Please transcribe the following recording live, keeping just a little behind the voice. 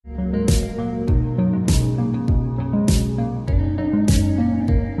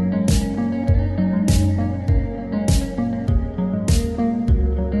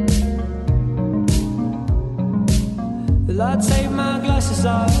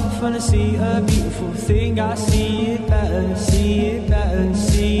just wanna see a beautiful thing. I see it better, see it better,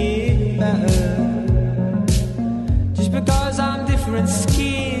 see it better. Just because I'm different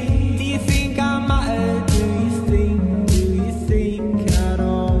skin, do you think I matter? Do you think at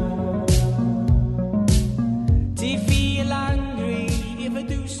all? Do you feel angry if I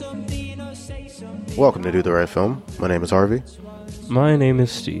do something or say something? Welcome to Do the Right Film. My name is Harvey. My name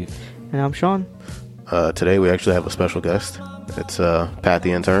is Steve. And I'm Sean. Today we actually have a special guest. It's Pat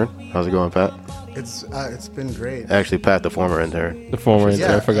the intern. How's it going, Pat? It's been great. Actually, Pat the former intern. The former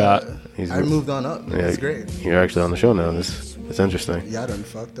intern, I forgot. I moved on up. Yeah, It's great. You're actually on the show now. It's interesting. Yeah, I done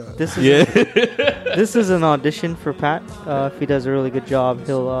fucked up. This is an audition for Pat. If he does a really good job,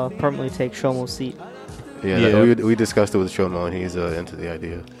 he'll permanently take Shomo's seat. Yeah. We discussed it with Shomo, and he's into the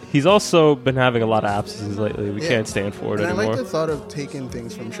idea. He's also been having a lot of absences lately. We can't stand for it and anymore. I like the thought of taking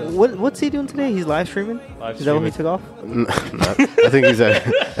things from Shomo. What's he doing today? He's live streaming? Is that what he took off? I think he's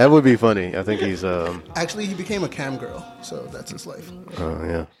that would be funny. I think he's Actually, he became a cam girl, so that's his life.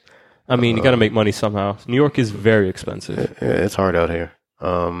 yeah. I mean, you got to make money somehow. New York is very expensive. It's hard out here.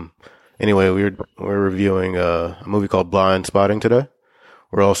 Anyway, we're reviewing a movie called Blind Spotting today.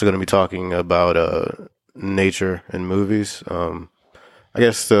 We're also going to be talking about nature in movies. I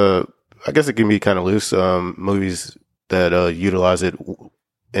guess it can be kind of loose. Movies that utilize it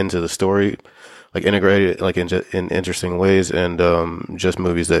into the story, like integrate it like in interesting ways, and just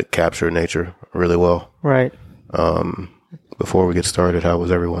movies that capture nature really well. Right. Before we get started, how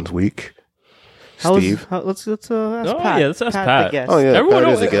was everyone's week? Steve? Let's ask Pat. Yeah, let's ask Pat. the guest. Oh yeah, Everyone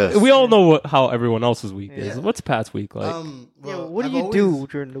Pat is a guest. We all know how everyone else's week is. Yeah. What's Pat's week like? What do you do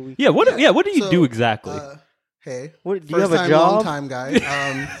during the week? What do you do exactly? Hey, Do you first have a time, job? long time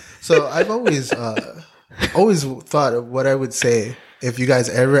guy. So I've always thought of what I would say if you guys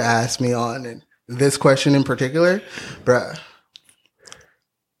ever asked me on this question in particular, bruh.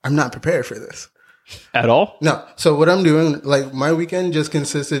 I'm not prepared for this. At all? No. So what I'm doing, like my weekend just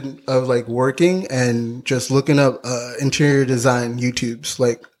consisted of like working and just looking up interior design YouTubes.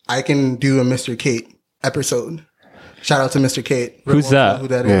 Like I can do a Mr. Kate episode. Shout out to Mr. Kate. Who's that? Who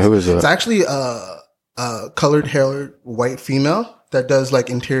that Yeah, is. who is that? It's actually a colored haired white female that does like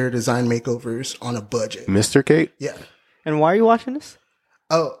interior design makeovers on a budget. Mr. Kate? Yeah. And why are you watching this?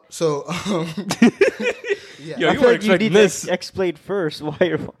 Oh, so yeah. Yo, I you feel weren't like you expecting need this. to explain first why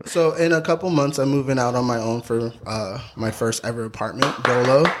you're watching. So in a couple months, I'm moving out on my own for my first ever apartment,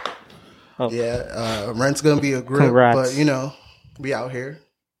 Dolo. Oh. Yeah, rent's gonna be a grip, Congrats. but we out here.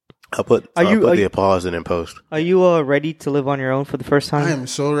 I'll put the applause in post. Are you ready to live on your own for the first time? I am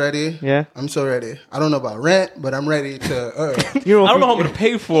so ready. Yeah? I'm so ready. I don't know about rent, but I'm ready to. You I don't know how I'm going to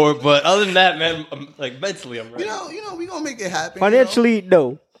pay for it, but other than that, man, mentally, I'm ready. you know, we gonna make it happen. Financially,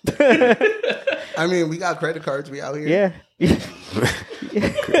 no. I mean, we got credit cards. We out here. Yeah.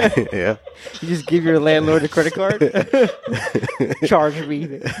 Yeah. You just give your landlord a credit card. Charge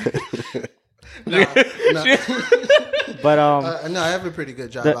me. No. But No, I have a pretty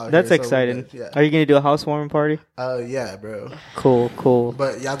good job out here. that's so exciting. yeah. Are you gonna do a housewarming party? Yeah, bro. Cool.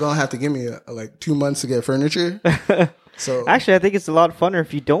 But y'all gonna have to give me like 2 months to get furniture. So Actually, I think it's a lot funner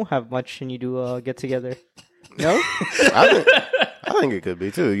if you don't have much and you do get together. No? I think it could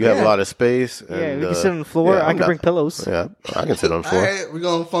be too. You have a lot of space. And, Yeah, we can sit on the floor. I can bring pillows. Yeah, I can sit on the all floor. right, we're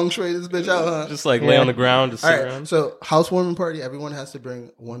gonna feng shui this bitch out, huh? Just lay on the ground, just All sit right, around. so housewarming party. Everyone has to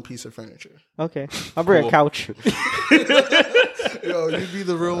bring one piece of furniture. Okay. I'll bring a couch. Yo, you be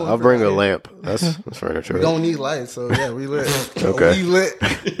the real one. I'll for bring a that. lamp. That's furniture. We don't need lights, so yeah, we lit. Okay. We lit.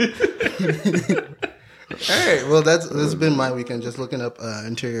 All right, well that's been my weekend, just looking up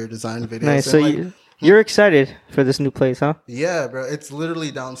interior design videos. Nice. And, So like, you're excited for this new place, huh? yeah, bro, it's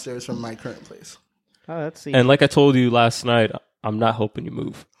literally downstairs from my current place, Oh, that's And like I told you last night, I'm not helping you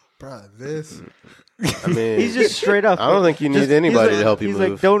move. bro. This. I mean, He's just straight up. I don't think you need anybody to help you He's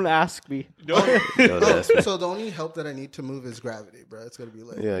move. like, don't ask me. Don't ask me. So the only help that I need to move is gravity, bro. It's gonna be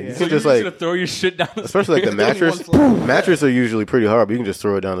lit. Yeah, you So can you're just like, gonna throw your shit down the especially like the mattress. Mattress are usually pretty hard, but you can just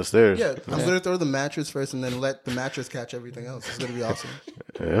throw it down the stairs. Yeah, I'm gonna throw the mattress first, and then let the mattress catch everything else. It's gonna be awesome.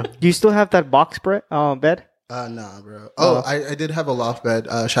 Yeah. Do you still have that box bed? Nah, bro. Oh, I did have a loft bed.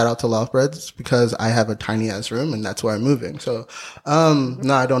 Shout out to loft beds because I have a tiny ass room and that's where I'm moving. So,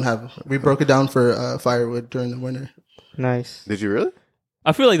 no, I don't have. We broke it down for firewood during the winter. Nice. Did you really?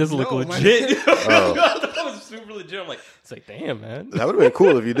 I feel like this look No, legit. Oh. That was super legit. I'm like, it's like, damn, man. That would have been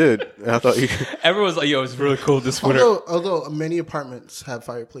cool if you did. I thought you. Everyone's like, yo, it's really cool this winter. Although many apartments have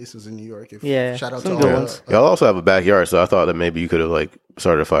fireplaces in New York. Yeah, Shout out some to good all ones. Y'all also have a backyard, so I thought that maybe you could have like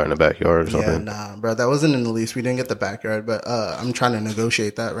started a fire in the backyard or Yeah, something. nah, bro. That wasn't in the lease. We didn't get the backyard, but I'm trying to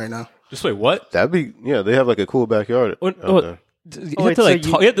negotiate that right now. Just wait, what? That'd be They have like a cool backyard. What- out what- there. You Oh, have wait, to like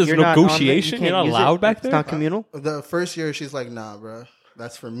so talk, you have this you're not on the- you negotiation. can't You're not use it? allowed back It's there. not communal. The first year, she's like, "Nah, bro,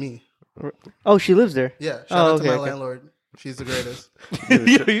 that's for me." Oh, she lives there. Yeah, shout Oh, out to okay, my okay. landlord. She's the greatest.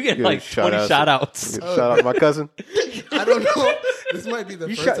 You get a like shout 20 out. shout outs. Shout out my cousin. I don't know. This might be the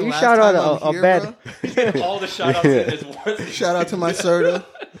You first shout- and you last shout out time I'm a here, bed. bro. All the shout outs in this one. Shout out to my Serta.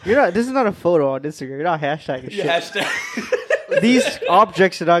 You're not. This is not a photo on Instagram. You're not hashtagging shit. Yeah, hashtag. These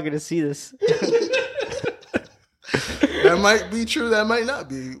objects are not going to see this. That might be true. That might not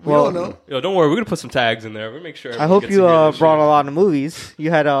be. We Well, don't know. Yo, don't worry. We're gonna put some tags in there. We'll make sure. I hope everyone you gets to hear this brought shit. a lot of movies.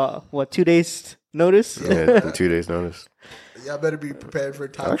 You had 2 days notice? Yeah, 2 days notice. Y'all better be prepared for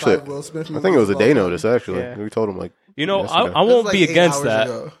top Actually, 5 Will Smith I movies. think it was a of day all time. notice. Actually, Yeah. we told him like You know, yesterday. I This won't was be like 8 against hours that.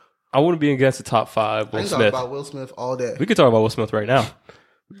 ago. I wouldn't be against the top 5 I Will can talk Smith. about Will Smith all day. We could talk about Will Smith right now.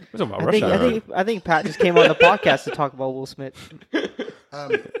 We're talking about Rush Hour. I think Pat just came on the podcast to talk about Will Smith.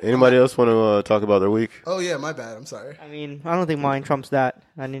 Anybody else want to talk about their week? Oh yeah, my bad. I'm sorry. I mean, I don't think mine trumps that.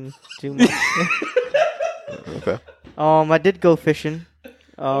 I didn't do much. Okay. I did go fishing.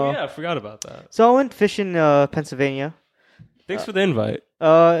 Oh yeah, I forgot about that. So I went fishing Pennsylvania. Thanks for the invite.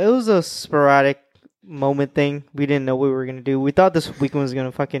 It was a sporadic moment thing. We didn't know what we were gonna do. We thought this weekend was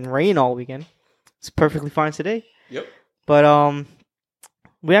gonna fucking rain all weekend. It's perfectly fine today. Yep. But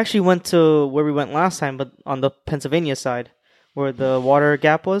we actually went to where we went last time, but on the Pennsylvania side, where the water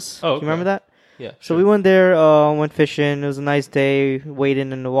gap was. Oh, Do you remember that? Yeah. So we went there, went fishing. It was a nice day,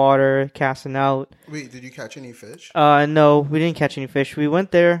 wading in the water, casting out. Wait, did you catch any fish? No, we didn't catch any fish. We went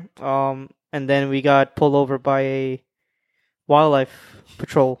there, and then we got pulled over by a wildlife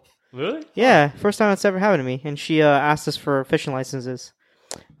patrol. Really? Yeah, first time it's ever happened to me. And she asked us for fishing licenses.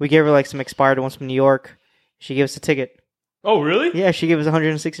 We gave her like some expired ones from New York. She gave us a ticket. Oh, really? Yeah, she gave us a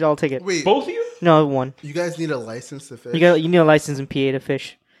 $160 ticket. Wait, Both of you? No, one. you guys need a license to fish? You need a license in PA to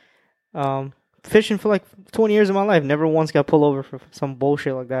fish. Fishing for like 20 years of my life, never once got pulled over for some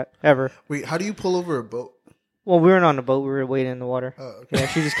bullshit like that ever. Wait, how do you pull over a boat? Well, we weren't on the boat; we were wading in the water. Oh, okay. Yeah,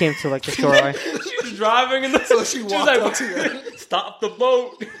 she just came to like the shoreline. She was driving in the. So she was walked like, up to you. Stop the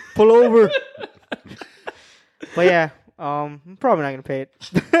boat. Pull over. But yeah, I'm probably not gonna pay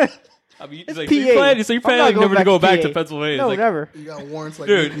it. I mean, It's like, PA. so you're planning, I'm not like, going never to back go to back PA. to Pennsylvania. No, It's like, never. You got warrants like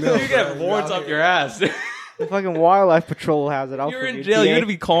dude, Meek Mill, you get bro. warrants You out up here. your ass. The fucking wildlife patrol has it out You're for in you, jail. PA. You're gonna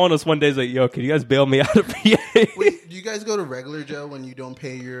be calling us one day. It's like, yo, can you guys bail me out of PA? Wait, do you guys go to regular jail when you don't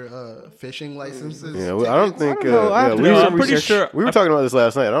pay your fishing licenses? Yeah, I don't think. I don't know. I have to do some I'm pretty research. sure. We were talking about this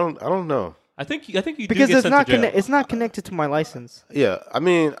last night. I don't know. I think you because do get it's sent not to jail. it's not connected to my license. Yeah, I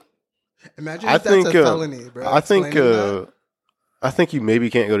mean, Imagine I if that's think. a felony, bro. I think. Explaining that. I think you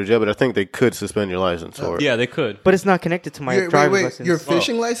maybe can't go to jail, but I think they could suspend your license for it. Yeah, they could. But it's not connected to my Wait, driver's license. your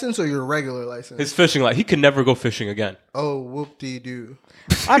fishing license or your regular license? His fishing he could never go fishing again. Oh, whoop-de-doo.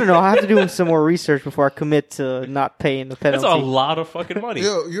 I don't know. I have to do some more research before I commit to not paying the That's penalty. a lot of fucking money.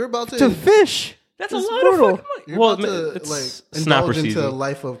 Yo, you're about to fish. That's It's a lot brutal. of fucking money. You're Well, about to it's like snapper indulge into a season.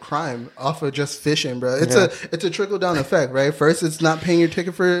 life of crime off of just fishing, bro. It's Yeah. a trickle down effect, right? First, it's not paying your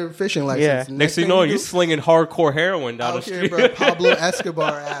ticket for fishing license. Yeah. Next thing you know, you're slinging hardcore heroin down the out here, street. bro. Pablo Escobar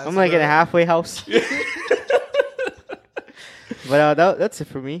ass. I'm like in bro. a halfway house. But that's it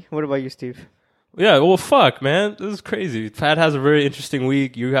for me. What about you, Steve? Yeah, well, fuck, man. This is crazy. Pat has a very interesting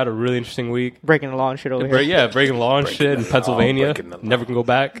week. You had a really interesting week. Breaking the law and shit over here. Yeah, breaking law and shit in Pennsylvania. breaking the law. Never can go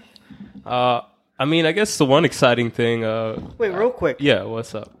back. I mean, I guess the one exciting thing. Wait, real quick. Yeah,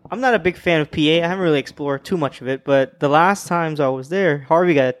 what's up? I'm not a big fan of PA. I haven't really explored too much of it. But the last times I was there,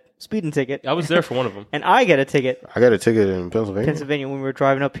 Harvey got a speeding ticket. I was there for one of them. And I got a ticket I got a ticket in Pennsylvania. Pennsylvania when we were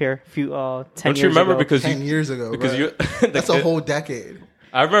driving up here a few 10 Don't years you remember ago. because 10 years ago, because bro. you That's a whole decade.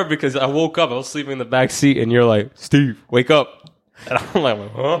 I remember because I woke up, I was sleeping in the back seat, and you're like, Steve, wake up. And I'm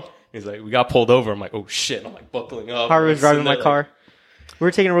like, huh? He's like, we got pulled over. I'm like, oh shit. I'm like buckling up. Harvey was I'm driving sitting my there car. We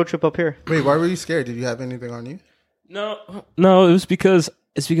were taking a road trip up here. Wait, why were you scared? Did you have anything on you? No, it was because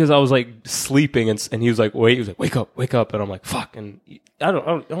I was like sleeping, and he was like, wait, he was like, wake up, and I'm like, fuck, and I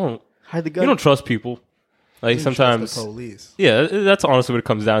don't. Hide the You gun. don't trust people. Like You trust sometimes, the police. yeah, that's honestly what it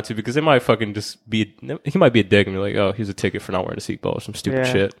comes down to because they might fucking just be. He might be a dick and be like, oh, here's a ticket for not wearing a seatbelt or some stupid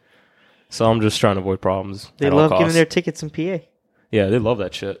Yeah. shit. So I'm just trying to avoid problems. They at all love giving costs. their tickets in PA. Yeah, they love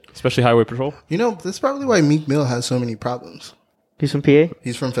that shit, especially highway patrol. You know, that's probably why Meek Mill has so many problems. Do some PA?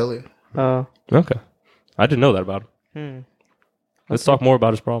 He's from Philly. Okay, I didn't know that about him. Let's talk more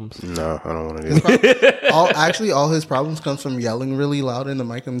about his problems. No, I don't want to do that. All his problems comes from yelling really loud in the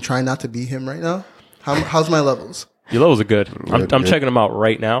mic. I'm trying not to be him right now. How's my levels? Your levels are good. I'm Good. checking them out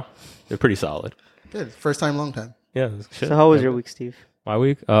right now. They're pretty solid. Good. First time, long time. Yeah. Shit. So how was your week, Steve? My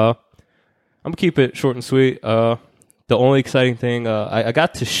week? I'm gonna keep it short and sweet. The only exciting thing I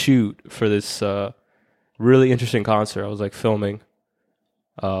got to shoot for this really interesting concert. I was like filming.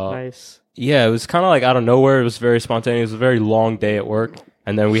 Nice. Yeah, it was kind of like out of nowhere. It was very spontaneous. It was a very long day at work,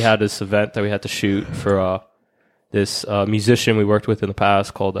 and then we had this event that we had to shoot for this musician we worked with in the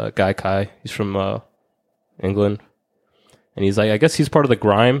past called Guy Kai. He's from England, and he's like, I guess he's part of the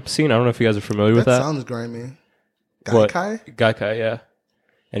grime scene. I don't know if you guys are familiar with that. Sounds grimy. What? Gaikai? Gaikai, yeah.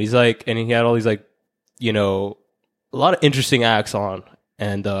 And he's like, and he had all these like, you know, a lot of interesting acts on.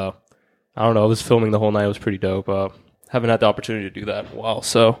 And I don't know, I was filming the whole night. It was pretty dope. Haven't had the opportunity to do that in a while.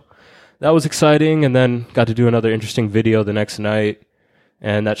 So that was exciting. And then got to do another interesting video the next night.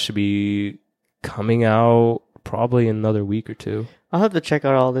 And that should be coming out probably in another week or two. I'll have to check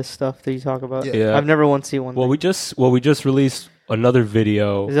out all this stuff that you talk about. Yeah. I've never once seen one. Well, we just released another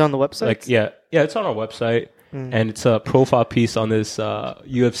video. Is it on the website? Like, yeah, it's on our website. And it's a profile piece on this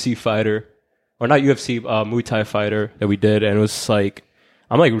UFC fighter, or not UFC, Muay Thai fighter that we did, and it was like,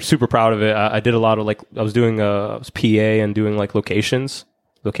 I'm like super proud of it. I did a lot of like, I was doing I was PA and doing like location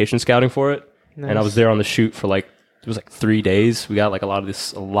scouting for it, and I was there on the shoot for like, it was like 3 days. We got like a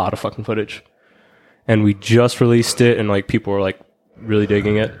lot of fucking footage, and we just released it, and like people were like really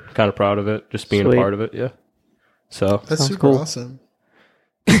digging it, kind of proud of it, just being a part of it. Yeah, so That's Sounds super cool. awesome.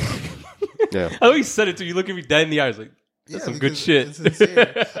 Yeah. I always said it to you, look at me dead in the eyes, like that's some good because shit. it's insane.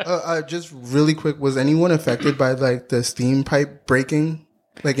 Just really quick, was anyone affected by like the steam pipe breaking,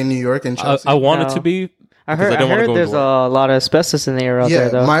 like in New York and Chelsea? I wanted No. to be. I because heard, don't wanna go there's into work. a lot of asbestos in the air out there,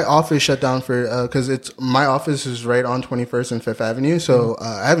 though. my office shut down for because my office is right on 21st and 5th Avenue, so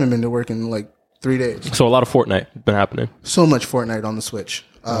I haven't been to work in like 3 days. So a lot of Fortnite been happening. So much Fortnite on the Switch.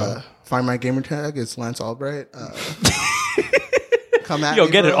 Find my gamer tag. It's Lance Albright. Come at Yo,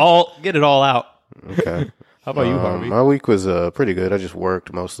 me, get bro. it all out. Okay. How about you, Harvey? My week was pretty good. I just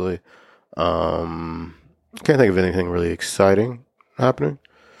worked mostly. Can't think of anything really exciting happening.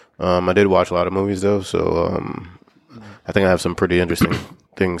 I did watch a lot of movies though, so I think I have some pretty interesting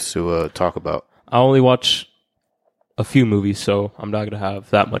things to talk about. I only watch a few movies, so I'm not going to have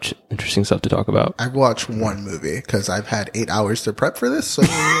that much interesting stuff to talk about. I've watched one movie because I've had 8 hours to prep for this, so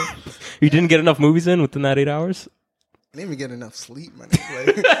I You didn't get enough movies in within that 8 hours? didn't even get enough sleep, man.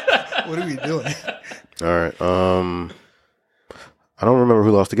 Like, what are we doing? All right. I don't remember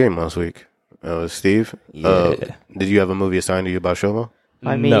who lost the game last week. Steve. Yeah. Did you have a movie assigned to you by Shomo?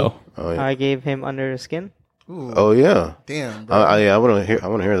 I mean, No. Oh yeah. I gave him Under the Skin. Ooh, Oh yeah. damn, bro. I want to hear. I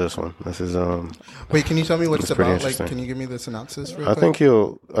want to hear this one. This is Wait, can you tell me what it's That's pretty about? Like, interesting. can you give me the synopsis? Real I quick? think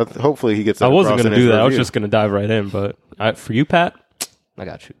he'll. Hopefully he gets. That I wasn't across going to in his do that. I was review. just going to dive right in, but for you, Pat, I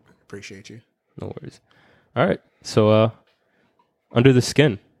got you. Appreciate you. No worries. All right. So, Under the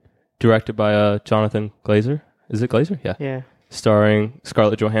Skin, directed by Jonathan Glazer. Is it Glazer? Yeah. Yeah. Starring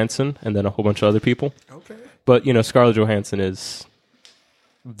Scarlett Johansson and then a whole bunch of other people. Okay. But, you know, Scarlett Johansson is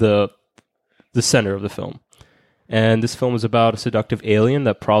the center of the film. And this film is about a seductive alien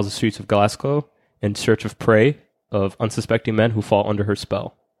that prowls the streets of Glasgow in search of prey of unsuspecting men who fall under her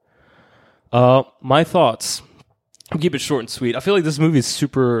spell. My thoughts. I'll keep it short and sweet. I feel like this movie is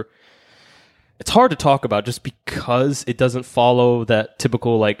super... It's hard to talk about just because it doesn't follow that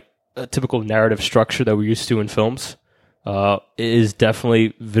typical narrative structure that we're used to in films. It is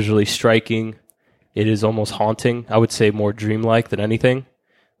definitely visually striking. It is almost haunting. I would say more dreamlike than anything.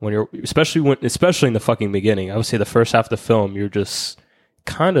 When you're especially in the fucking beginning, I would say the first half of the film, you're just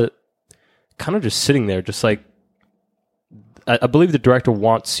kind of just sitting there, just like I believe the director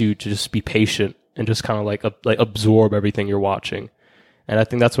wants you to just be patient and just kind of like absorb everything you're watching. And I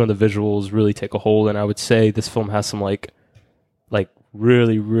think that's when the visuals really take a hold. And I would say this film has some like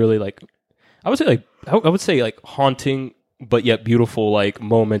really, really I would say like haunting but yet beautiful like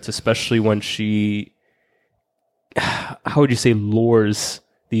moments, especially when she, how would you say, lures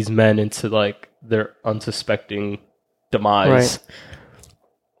these men into like their unsuspecting demise. Right.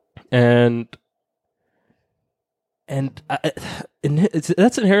 And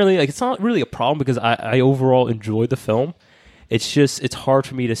that's inherently like, it's not really a problem because I overall enjoy the film. It's just, it's hard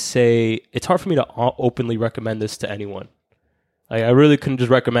for me to openly recommend this to anyone. Like, I really couldn't just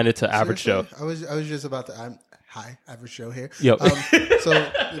recommend it to average Joe. Seriously? I was just about to. Hi, average Joe here. Yep. So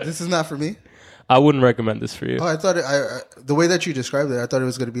this is not for me. I wouldn't recommend this for you. Oh, I thought the way that you described it, I thought it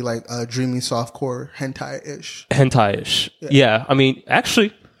was going to be like a dreamy softcore hentai-ish. Hentai-ish. Yeah. I mean,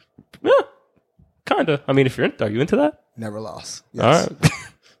 actually, yeah, kind of. I mean, are you into that? Never lost. Yes. All right.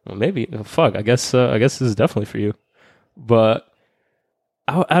 Well, maybe. Fuck. I guess this is definitely for you. But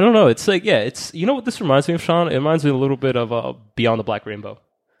I don't know. It's like, yeah, it's, you know what this reminds me of, Sean? It reminds me a little bit of Beyond the Black Rainbow.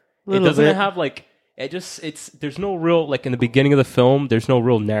 It doesn't have like, there's no real, like in the beginning of the film, there's no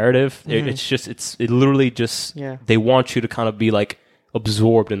real narrative. Mm-hmm. It literally just, Yeah. they want you to kind of be like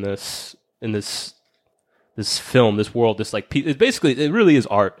absorbed in this this film, this world, this like it basically it really is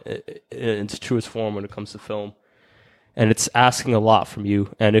art in its truest form when it comes to film, and it's asking a lot from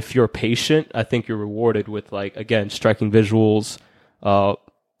you. And if you're patient, I think you're rewarded with like again striking visuals.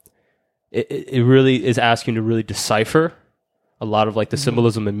 It really is asking you to really decipher a lot of like the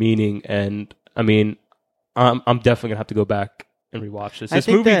symbolism and meaning. And I mean, I'm definitely gonna have to go back and rewatch this. This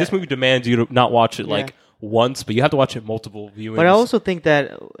movie demands you to not watch it like once, but you have to watch it multiple viewings. But I also think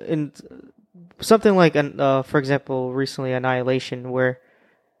that in something like, for example, recently Annihilation, where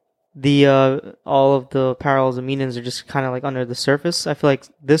the all of the parallels and meanings are just kind of like under the surface. I feel like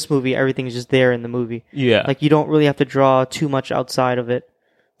this movie, everything is just there in the movie. Yeah, like you don't really have to draw too much outside of it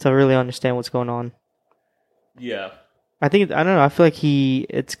to really understand what's going on. Yeah, I don't know. I feel like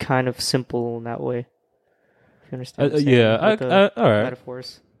it's kind of simple in that way. If you understand? What I'm saying, all right.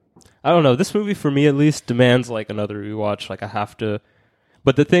 Metaphors. I don't know. This movie, for me at least, demands like another rewatch. Like I have to.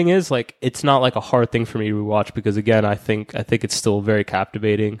 But the thing is, like, it's not like a hard thing for me to rewatch because, again, I think it's still very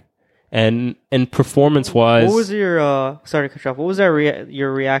captivating, and performance wise. What was your sorry to cut you off? What was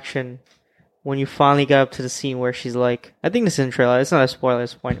your reaction when you finally got up to the scene where she's like, I think this is in the trailer. It's not a spoiler at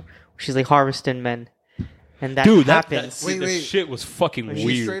this point. She's like harvesting men, and that happens. That shit was fucking She's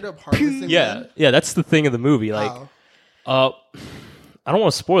weird. straight up harvesting men? Yeah, that's the thing of the movie. Like, I don't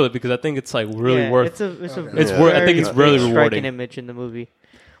want to spoil it because I think it's like really worth. It's worth. I think it's really striking rewarding image in the movie.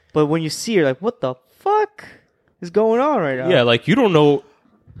 But when you see her, like, what the fuck is going on right now? Yeah, like you don't know.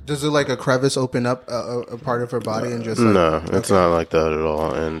 Does it like a crevice open up a part of her body and just? Like, no, it's not like that at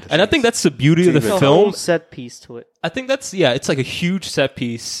all. And I think that's the beauty of the It's a film. whole set piece to it. I think it's like a huge set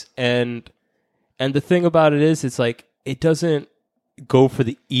piece, and the thing about it is, it's like it doesn't go for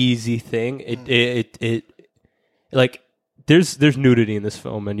the easy thing. It like there's nudity in this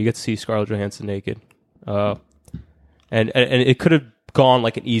film, and you get to see Scarlett Johansson naked, and it could have gone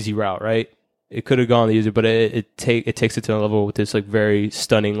like an easy route, right? It could have gone easy, but it takes it to a level with this like very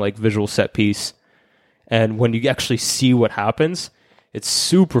stunning like visual set piece, and when you actually see what happens, it's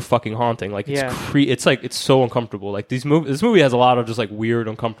super fucking haunting. Like it's like it's so uncomfortable. Like this movie has a lot of just like weird,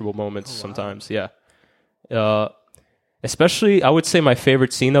 uncomfortable moments sometimes. Yeah, especially I would say my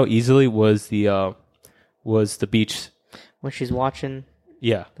favorite scene though easily was the beach when she's watching.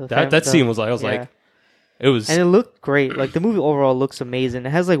 Yeah, that scene was like like. It was, and it looked great. Like the movie overall looks amazing.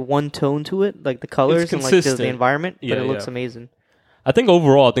 It has like one tone to it, like the colors and like the environment, but it looks amazing. I think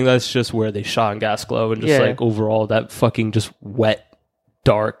overall, that's just where they shot in Gas Glow, and just like overall that fucking just wet,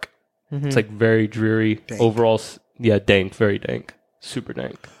 dark. Mm-hmm. It's like very dreary. Dank. Overall, dank, very dank, super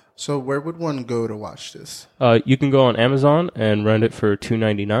dank. So where would one go to watch this? You can go on Amazon and rent it for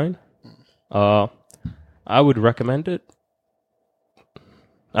 $2.99. I would recommend it.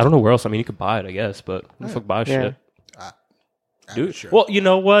 I don't know where else. I mean, you could buy it, I guess, but who the fuck buys shit? Dude, sure. Well, you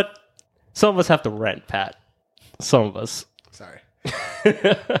know what? Some of us have to rent, Pat. Some of us. Sorry.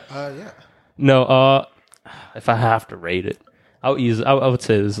 No, if I have to rate it, I would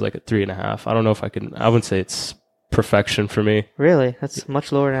say this is like a 3.5. I don't know if I can. I wouldn't say it's perfection for me. Really? That's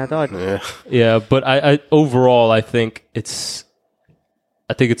much lower than I thought. Yeah, but I overall, I think it's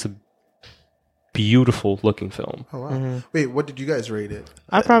a beautiful looking film. Oh wow! Mm-hmm. Wait, what did you guys rate it?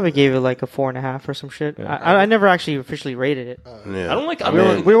 I probably gave it like a 4.5 or some shit. Yeah. I never actually officially rated it. I don't like.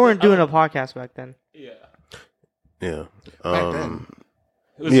 We weren't doing a podcast back then. Yeah. Back then.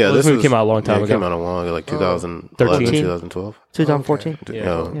 This movie came out a long time ago. It came out a long ago, like 2013, 2012, 2014.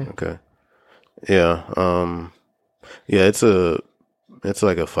 Okay. Yeah. It's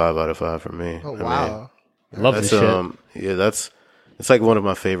like a 5 out of 5 for me. Oh wow! Love this shit. It's like one of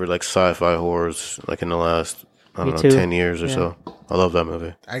my favorite like sci-fi horrors like in the last 10 years or so. I love that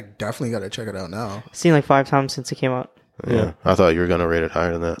movie. I definitely got to check it out now. I've seen like 5 times since it came out. Yeah. I thought you were gonna rate it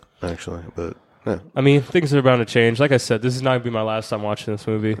higher than that actually, but yeah. I mean, things are bound to change. Like I said, this is not gonna be my last time watching this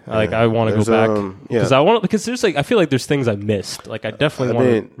movie. Like I want to go back because there's like I feel like there's things I missed. Like I definitely want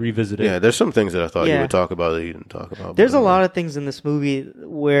to revisit it. Yeah, there's some things that I thought you would talk about that you didn't talk about. There's a lot of things in this movie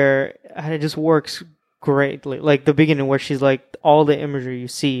where it just works great. Like the beginning where she's like all the imagery you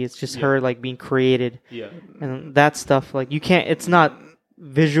see, it's just her like being created. Yeah. And that stuff, like it's not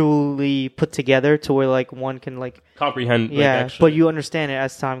visually put together to where like one can like comprehend. But you understand it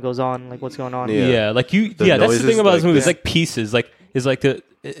as time goes on, like what's going on. Yeah, like you. That's the thing about this movie. It's like pieces. Like it's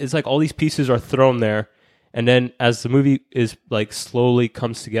like all these pieces are thrown there, and then as the movie is like slowly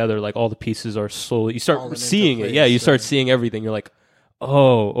comes together, like all the pieces are slowly. You start seeing it. Yeah, you start seeing everything. You're like,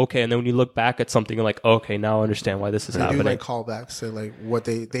 oh, okay. And then when you look back at something, you're like, okay, now I understand why this is happening. Do like callbacks to like what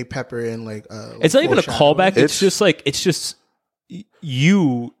they pepper in like. It's not even a callback. It's just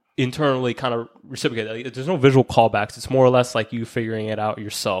internally kind of reciprocate. Like, there's no visual callbacks. It's more or less like you figuring it out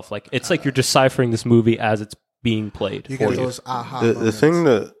yourself. Like it's like you're deciphering this movie as it's being played. You for get you. those aha The moments. thing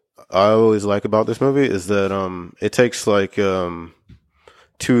that I always like about this movie is that it takes like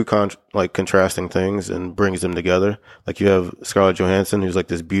two contrasting things and brings them together. Like you have Scarlett Johansson, who's like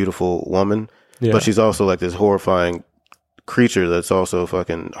this beautiful woman, Yeah. but she's also like this horrifying creature that's also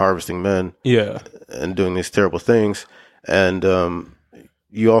fucking harvesting men Yeah. and doing these terrible things. And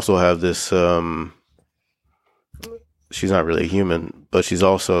you also have this. She's not really human, but she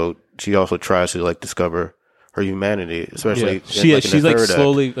also tries to like discover her humanity, especially Yeah. in She's the like third act.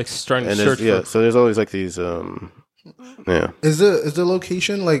 slowly like starting to And search there's, for. so there's always like these Is the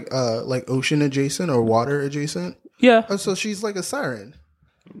location like ocean adjacent or water adjacent? Yeah. Oh, so she's like a siren.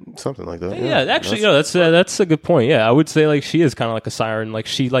 something like that. Yeah, actually, that's a good point. Yeah, I would say like she is kind of like a siren. Like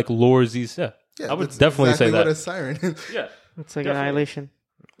she like lures these. Yeah, I would that's definitely exactly say what that. a siren is. Yeah. It's like Definitely. Annihilation.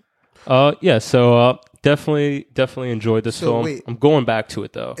 Yeah. So definitely enjoyed this So film. wait. I'm going back to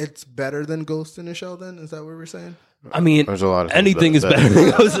it though. It's better than Ghost in the Shell. Then is that what we're saying? I mean, There's a lot of things anything is better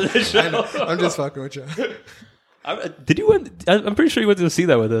than Ghost in the Shell. I'm just fucking with you. Did you? I'm pretty sure you went to see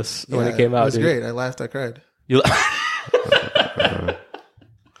that with us when it came out. It was dude. great. I laughed. I cried. You,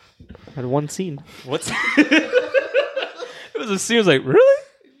 Had one scene. what's? It was a scene. I was like, really?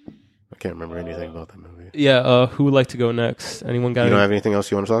 I can't remember anything about that movie. Yeah. Who would like to go next? Anyone got? You don't any? have anything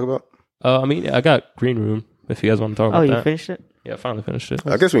else you want to talk about? I mean, I got Green Room. If you guys want to talk Oh, about you that. finished it? Yeah, I finally finished it.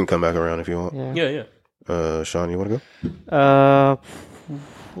 I guess we can come back around if you want. Yeah. Yeah. Sean, you want to go?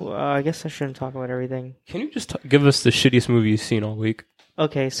 I guess I shouldn't talk about everything. Can you just give us the shittiest movie you've seen all week?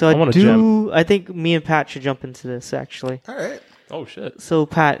 Okay, so I I, want a do. I think me and Pat should jump into this actually. All right. Oh shit! So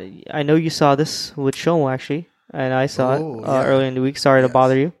Pat, I know you saw this with Shomo actually, and I saw Oh, it yeah. earlier in the week. Sorry to Yes.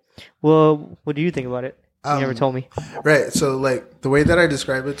 bother you. Well, what do you think about it? You never told me. Right. So like the way that I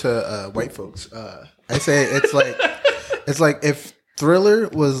describe it to white folks, I say it's like if Thriller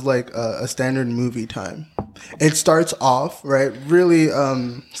was like a standard movie time. It starts off right, really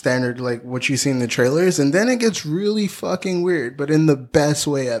standard, like what you see in the trailers, and then it gets really fucking weird, but in the best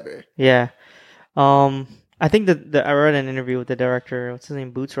way ever. Yeah. I think that I read an interview with the director. What's his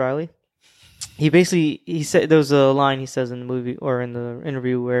name? Boots Riley. He said there was a line he says in the movie or in the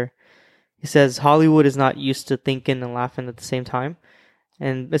interview where he says Hollywood is not used to thinking and laughing at the same time,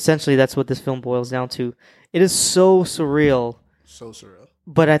 and essentially that's what this film boils down to. It is so surreal, So surreal.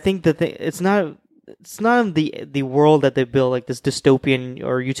 but I think that it's not the world that they build, like this dystopian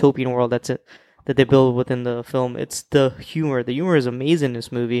or utopian world that they build within the film. It's the humor. The humor is amazing in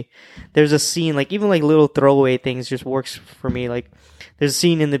this movie. There's a scene, like even like little throwaway things just works for me. Like there's a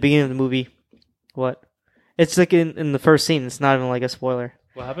scene in the beginning of the movie. What? It's like in the first scene. It's not even like a spoiler.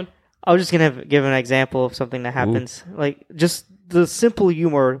 What happened? I was just gonna give an example of something that happens. Like just the simple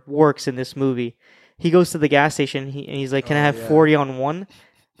humor works in this movie. He goes to the gas station and he's like, "Can I have 40 on one?"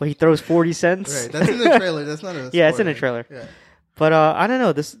 But he throws 40 cents. Right. That's in the trailer. That's not a Yeah, it's in the spoiler. trailer. Yeah. But I don't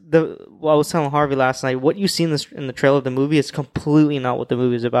know. I was telling Harvey last night. What you see in the trailer of the movie is completely not what the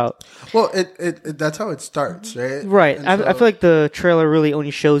movie is about. Well, it that's how it starts, right? Right. And I so- feel like the trailer really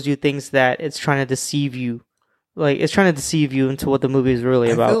only shows you things that it's trying to deceive you. Like it's trying to deceive you into what the movie is really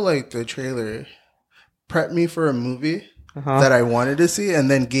I about. feel like the trailer prepped me for a movie Uh-huh. that I wanted to see,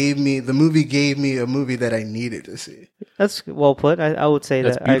 and then gave me a movie that I needed to see. That's well put. I would say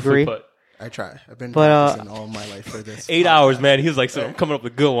That's that. I beautifully agree. put. I try. I've been But, practicing all my life for this. 8 hours, man. He was like, so I'm coming up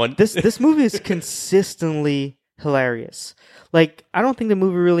with a good one. This movie is consistently hilarious. Like I don't think the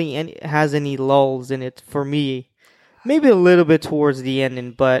movie really has any lulls in it for me. Maybe a little bit towards the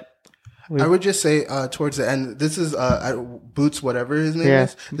ending, but I would just say towards the end, this is Boots, whatever his name Yeah.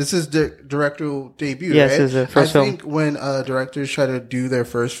 is. This is the directorial debut, Yes, right? it's the first I film. think when directors try to do their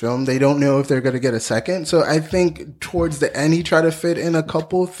first film, they don't know if they're going to get a second. So I think towards the end, he tried to fit in a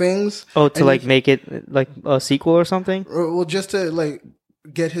couple things. to And like make it like a sequel or something. well, just to like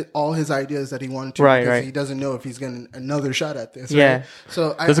get all his ideas that he wanted to, Right, because right. he doesn't know if he's getting another shot at this. Yeah. Right?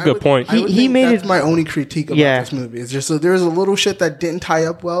 So That's a good point. I would He think made that's it- my only critique about Yeah. this movie. It's just so there's a little shit that didn't tie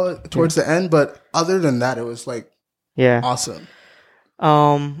up well towards the end, but other than that, it was like Yeah. awesome.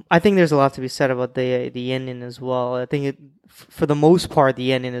 I think there's a lot to be said about the ending as well. I think for the most part,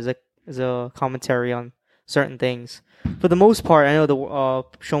 the ending is a commentary on certain things. For the most part, I know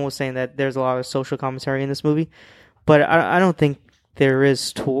Sean was saying that there's a lot of social commentary in this movie, but I don't think there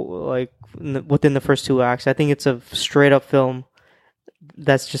is within the first two acts. I think it's a straight up film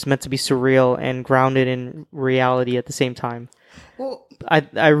that's just meant to be surreal and grounded in reality at the same time. Well,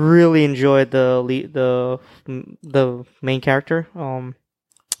 I really enjoyed the main character.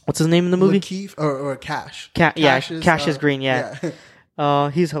 What's his name in the movie? Lakeith or Cash. Cash is green. Yeah.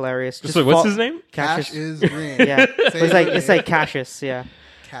 He's hilarious. Just wait, what's his name? Cash is green. Yeah, Say it's it. like Cassius. Yeah,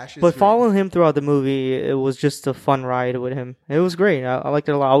 Cash is but green. following him throughout the movie, it was just a fun ride with him. It was great. I liked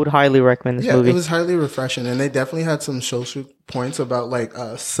it a lot. I would highly recommend this Yeah, movie. it was highly refreshing, and they definitely had some social points about like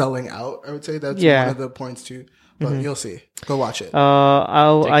selling out. I would say that's Yeah. one of the points too. But you'll see. Go watch it.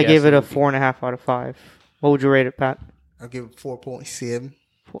 I Take gave it a movie. 4.5 out of 5. What would you rate it, Pat? I'll give it 4.7.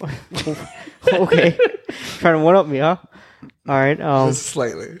 Okay, trying to one up me, huh? All right. Just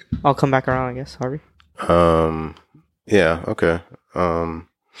slightly. I'll come back around, I guess. Harvey. Yeah, okay.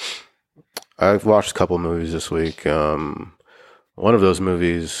 I've watched a couple movies this week. One of those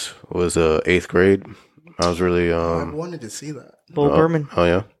movies was 8th Grade. I was really I wanted to see that. Bo Berman. Oh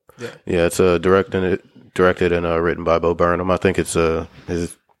yeah, Yeah. yeah. It's directed and written by Bo Burnham. I think it's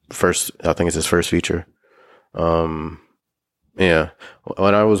his first. I think it's his first feature. Yeah.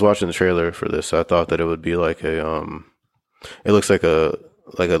 When I was watching the trailer for this, I thought that it would be like a It looks like a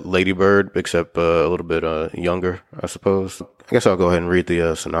Lady Bird, except a little bit younger, I suppose. I guess I'll go ahead and read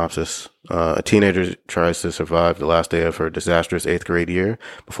the synopsis. A teenager tries to survive the last day of her disastrous 8th grade year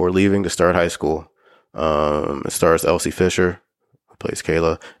before leaving to start high school. It stars Elsie Fisher, who plays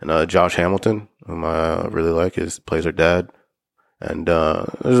Kayla, and Josh Hamilton, whom I really like, plays her dad. And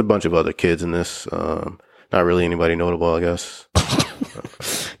there's a bunch of other kids in this. Not really anybody notable, I guess.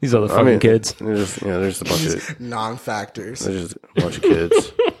 These are the fucking kids. There's a bunch of Non-factors. there's just a bunch of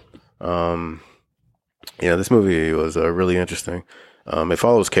kids. Yeah, this movie was really interesting. It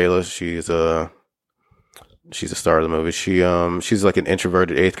follows Kayla. She's a star of the movie. She's like an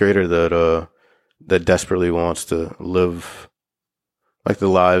introverted 8th grader that desperately wants to live like the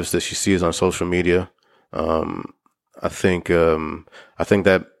lives that she sees on social media. I think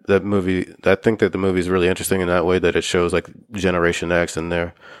that the movie is really interesting in that way, that it shows like Generation X and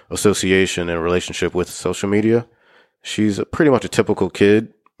their association and relationship with social media. She's pretty much a typical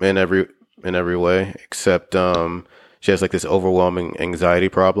kid in every way, except she has like this overwhelming anxiety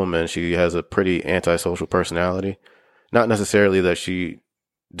problem, and she has a pretty antisocial personality. Not necessarily that she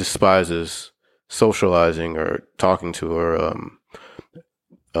despises socializing or talking to her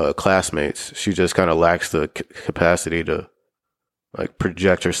classmates. She just kind of lacks the capacity to like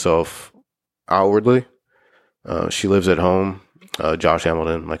project herself outwardly. She lives at home. Josh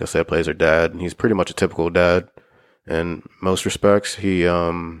Hamilton, like I said, plays her dad, and he's pretty much a typical dad in most respects.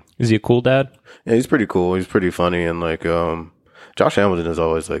 Is he a cool dad? Yeah, he's pretty cool. He's pretty funny, and like Josh Hamilton is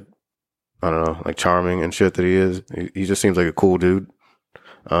always like, I don't know, like charming and shit that he is. He just seems like a cool dude.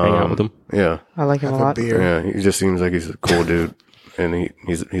 Hang out with him. Yeah, I like him a Have a lot. beer. yeah. He just seems like he's a cool dude. And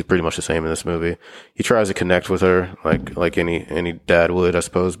he's pretty much the same in this movie. He tries to connect with her like any dad would, I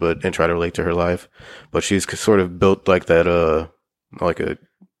suppose, and try to relate to her life. But she's sort of built like that, like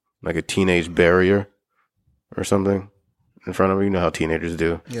a teenage barrier or something in front of her. You know how teenagers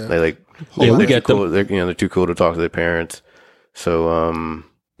do. Yeah. They like Yeah, we they're get too cool. them. They're too cool to talk to their parents. So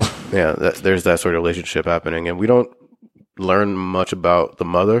yeah, there's that sort of relationship happening, and we don't learn much about the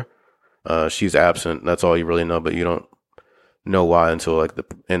mother. She's absent. That's all you really know, but you don't know why until like the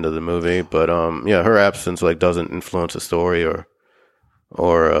end of the movie. But yeah, her absence like doesn't influence the story or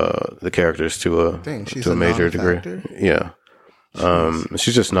the characters to She's a major degree. non-factor? Yeah.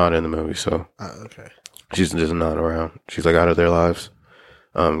 She's just not in the movie, so Okay. she's just not around. She's like out of their lives.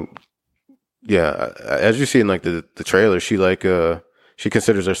 Yeah, as you see in like the trailer, she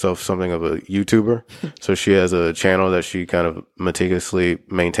considers herself something of a YouTuber. So she has a channel that she kind of meticulously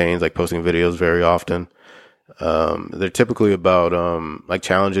maintains, like posting videos very often. They're typically about like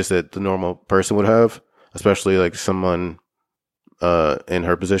challenges that the normal person would have, especially like someone in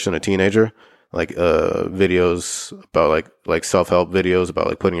her position, a teenager. Like videos about like self-help videos about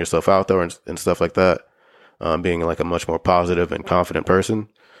like putting yourself out there and stuff like that. Being like a much more positive and confident person.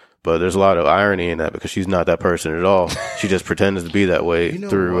 But there's a lot of irony in that because she's not that person at all. She just pretends to be that way You know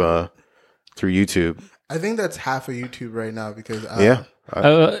through YouTube. I think that's half of YouTube right now because Yeah.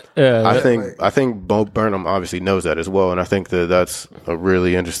 I I think Bo Burnham obviously knows that as well, and I think that that's a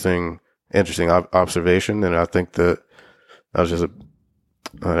really interesting observation, and I think that was just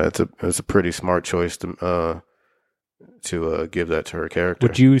it's a pretty smart choice to give that to her character.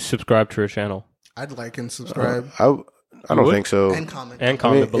 Would you subscribe to her channel I'd like and subscribe I don't would? think so. and comment. and I mean,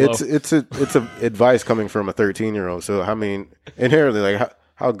 comment below? it's a advice coming from a 13-year-old. So I mean, inherently, like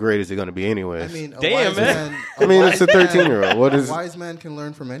how great is it going to be anyways? I mean, a Damn, wise man. man. I mean, it's a wise man- 13-year-old. What a is? wise man can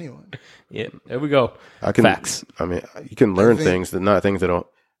learn from anyone. Yeah, there we go. I can. Facts. I mean, you can learn think- things that not things that don't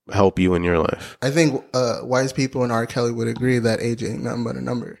help you in your life. I think wise people in R. Kelly would agree that age ain't nothing but a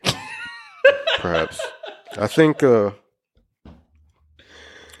number. Perhaps. I think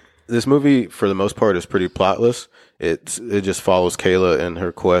this movie, for the most part, is pretty plotless. It just follows Kayla in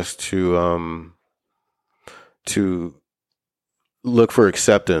her quest to look for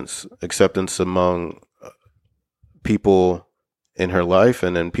acceptance among people in her life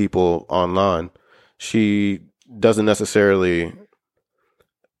and then people online. She doesn't necessarily,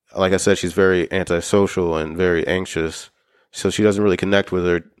 like I said, she's very antisocial and very anxious, so she doesn't really connect with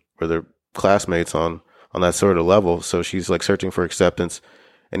her classmates on that sort of level. So she's like searching for acceptance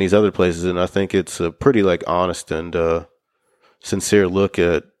in these other places, and I think it's a pretty like honest and sincere look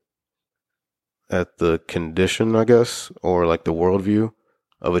at the condition, I guess, or like the worldview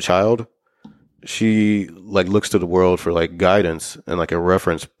of a child. She like looks to the world for like guidance and like a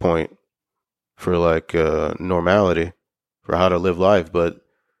reference point for like normality for how to live life, but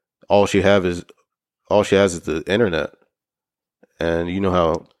all she has is the internet, and you know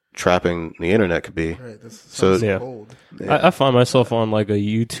how trapping the internet could be. Right, this So sounds yeah. cold. I find myself on like a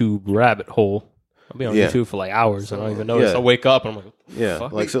YouTube rabbit hole. I'll be on Yeah. YouTube for like hours and I don't even notice. Yeah. I wake up and I'm like, what the Yeah,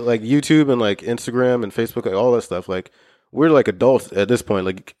 fuck? like so, like YouTube and like Instagram and Facebook, like all that stuff. Like we're like adults at this point.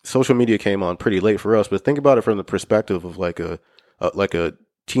 Like social media came on pretty late for us, but think about it from the perspective of like a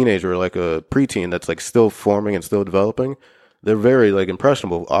teenager or like a preteen that's like still forming and still developing. They're very like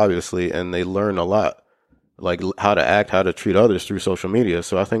impressionable, obviously, and they learn a lot, like how to act, how to treat others through social media.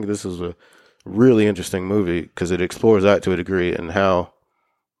 So I think this is a really interesting movie because it explores that to a degree and how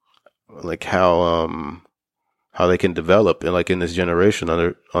they can develop and like in this generation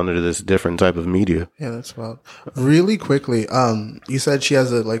under this different type of media. Yeah, that's wild. Really quickly, you said she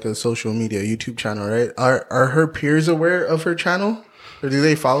has a social media YouTube channel, right? Are her peers aware of her channel, or do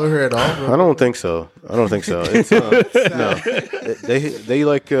they follow her at all? I don't think so. It's no. They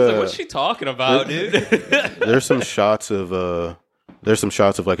like What's she talking about, dude? there's some shots of like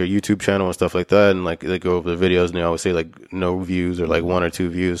a YouTube channel and stuff like that, and like they go over the videos and they always say like no views or like 1 or 2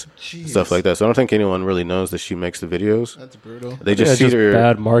 views, Jeez. stuff like that. So I don't think anyone really knows that she makes the videos. That's brutal. They just see just her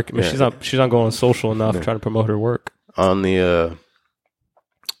bad marketing. Yeah. She's not going social enough trying to promote her work. on the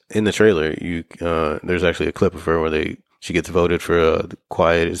in the trailer. There's actually a clip of her where she gets voted for the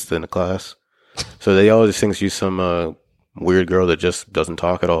quietest in the class. So they always think she's some weird girl that just doesn't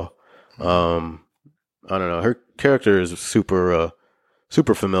talk at all. I don't know. Her character is super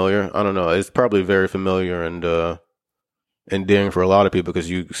familiar. I don't know. It's probably very familiar and endearing for a lot of people because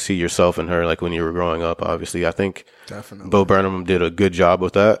you see yourself in her, like when you were growing up. Obviously, I think Definitely. Bo Burnham did a good job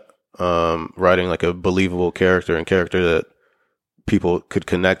with that, writing like a believable character that people could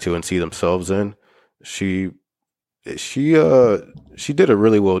connect to and see themselves in. She did a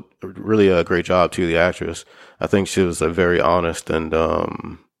really great job too. The actress, I think she was a very honest and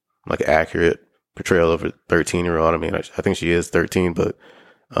like accurate portrayal of a 13-year-old. I mean, I think she is 13, but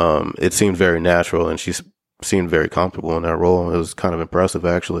it seemed very natural, and she seemed very comfortable in that role. It was kind of impressive,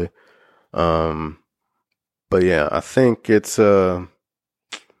 actually. But yeah, I think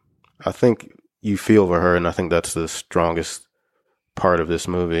I think you feel for her, and I think that's the strongest part of this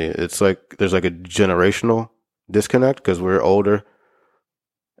movie. It's like there's like a generational disconnect because we're older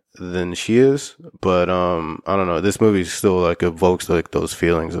than she is, but I don't know. This movie still like evokes like those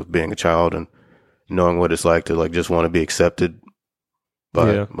feelings of being a child and knowing what it's like to like just want to be accepted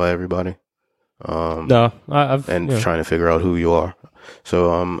by everybody. No, I've Trying to figure out who you are.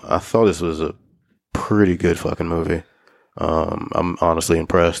 So I thought this was a pretty good fucking movie. I'm honestly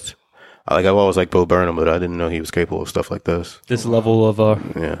impressed. I've always liked Bo Burnham, but I didn't know he was capable of stuff like this. This level of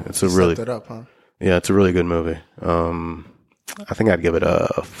Yeah, it's a really Stepped it up, huh? Yeah, it's a really good movie. I think I'd give it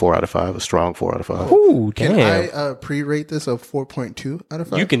a 4 out of 5, a strong 4 out of 5. Ooh, Can damn. I pre-rate this a 4.2 out of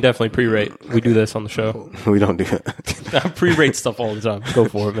 5? You can definitely pre-rate. We do this on the show. We don't do it. I pre-rate stuff all the time. Go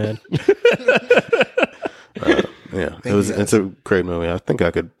for it, man. Yeah, it's a great movie. I think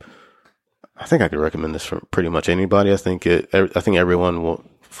I could recommend this for pretty much anybody. I think everyone will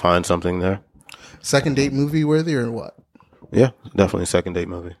find something there. Second date movie worthy or what? Yeah, definitely a second date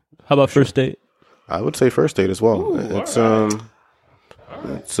movie. How about first date? I would say first date as well. It's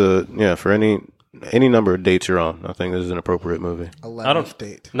for any number of dates you're on. I think this is an appropriate movie. 11th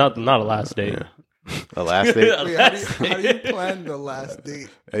date. Not a last date. A last date. Wait, how do you plan the last date?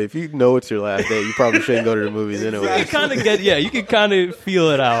 Hey, if you know it's your last date, you probably shouldn't go to the movies anyway. You can kind of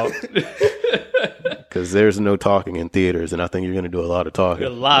feel it out. Because there's no talking in theaters, and I think you're going to do a lot of talking. A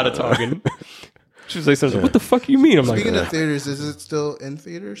lot of talking. She was like, "What the fuck you mean?" I'm Speaking like, of theaters, is it still in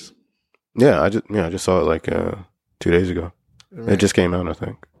theaters? Yeah, I just saw it like 2 days ago. Right. It just came out, I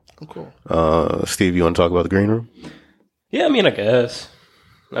think. Oh, cool. Steve, you want to talk about The Green Room? yeah, I mean, I guess.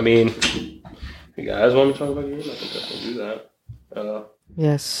 I mean, you guys want me to talk about the game? I can definitely do that.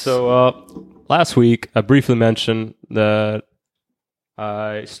 Yes. So last week, I briefly mentioned that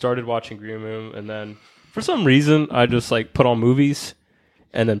I started watching Green Room, and then for some reason, I just like put on movies,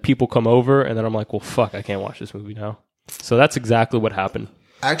 and then people come over, and then I'm like, well, fuck, I can't watch this movie now. So that's exactly what happened.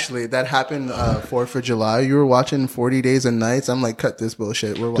 Actually, that happened 4th of July. You were watching 40 Days and Nights. I'm like, cut this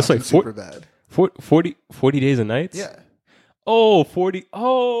bullshit. We're watching like four- Superbad. 40 Days and Nights? Yeah. Oh, 40.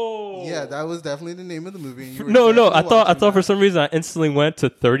 Oh. Yeah, that was definitely the name of the movie. And you were No. definitely I thought watching for that. some reason I instantly went to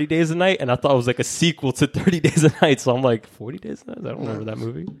 30 Days a Night, and I thought it was like a sequel to 30 Days a Night. So I'm like, 40 Days a Night? I don't remember that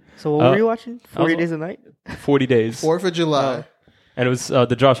movie. So what were you watching? 40 was- Days a Night? 40 Days. 4th of July. And it was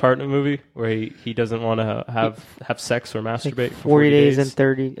the Josh Hartnett movie where he doesn't want to have sex or masturbate for 40 days and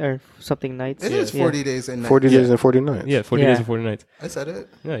 30 or something nights. It is 40 Days and Nights. 40 days and 40 nights. Yeah, 40 Yeah. Days and 40 Nights. I said it.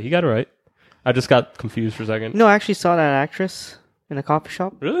 Yeah, you got it right. I just got confused for a second. No, I actually saw that actress in a coffee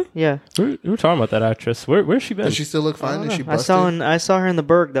shop. Really? Yeah. We were talking about that actress. Where's she been? Does she still look I fine? don't Is she know. busted? I saw her in the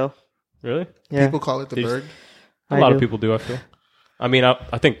Berg though. Really? Yeah. People call it the Did- Berg. A I lot do. of people do, I feel. I mean, I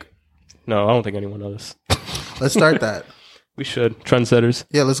think... No, I don't think anyone knows. Let's start that. We should. Trendsetters.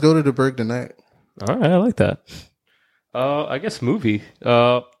 Yeah, let's go to the Berg tonight. All right, I like that. I guess movie.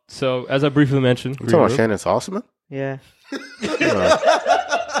 So, as I briefly mentioned... You talking about Shannon Salzman? Yeah.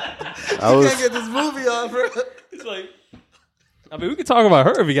 I was Can't get this movie off, bro. It's like... I mean, we can talk about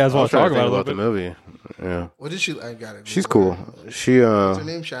her if you guys I was want to trying talk to think about it a about little the bit. movie. Yeah, What did she? I got it. she's cool. She What's her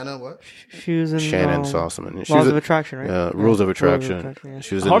name? Shanna. What? She was in Shannon Salzman. She Laws was of Attraction, right? yeah, Rules of Attraction. Attraction, yeah.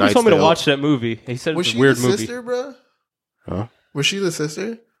 She was in Harvey Knight's told me to Tale. watch that movie. He said Was it's she a weird the movie. sister, bro? Huh? Was she the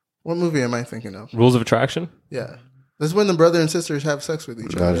sister? What movie am I thinking of? Rules of Attraction? Yeah, this is when the brother and sisters have sex with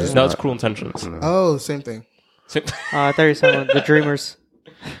each No, other. just right? No, it's not. Cruel Intentions. Oh, same thing. I thought you were saying The Dreamers.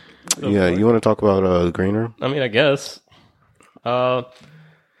 Yeah, you want to talk about Green Room? I mean, I guess.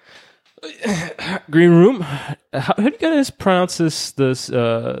 Green Room. How do you guys pronounce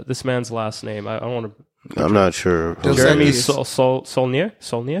this man's last name? I don't want to. I'm not sure. Just Jeremy Saulnier. Saulnier.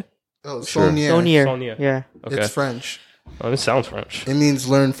 Saulnier. Oh, Sure. Saulnier. Saulnier. Saulnier. Yeah. Okay. It's French. Oh, this sounds French. It means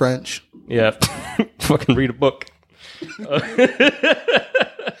learn French. Yeah. Fucking read a book.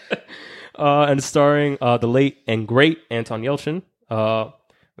 And starring the late and great Anton Yelchin.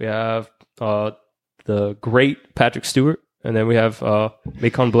 We have the great Patrick Stewart, and then we have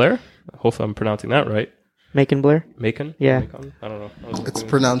Macon Blair. Hopefully, I'm pronouncing that right. Macon Blair. Macon. Yeah. Macon? I don't know. It's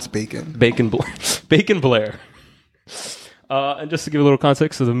pronounced bacon. Bacon Blair. Bacon Blair. And just to give a little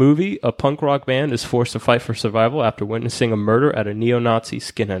context of the movie, a punk rock band is forced to fight for survival after witnessing a murder at a neo-Nazi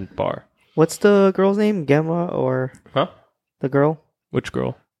skinhead bar. What's the girl's name? Gemma or Huh? the girl? Which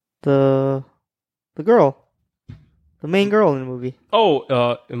girl? The girl. The main girl in the movie.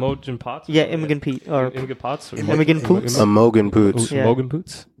 Oh, Imogen Potts? Yeah, Imogen Pete or Imogen Potts? Or Imogen Poots. Mogan Poots. Yeah. Imogen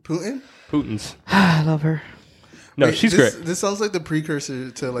Poots? Putin? Putin's. I love her. No, Wait, she's this, great. This sounds like the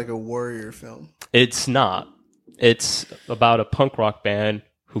precursor to like a warrior film. It's not. It's about a punk rock band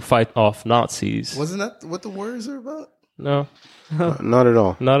who fight off Nazis. Wasn't that what the warriors are about? No, Not at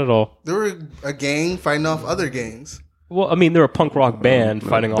all. not at all. They were a gang fighting off other gangs. Well, I mean, they're a punk rock band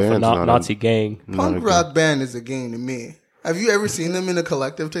fighting off a band's not a- Nazi gang. Punk a rock band is a gang to me. Have you ever seen them in a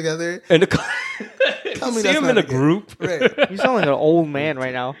collective together? And Tell me see that's them not in a a gang. group. Right. You sound like an old man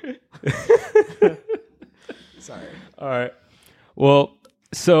right now. Sorry. All right. Well,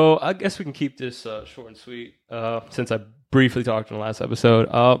 so I guess we can keep this short and sweet since I briefly talked in the last episode.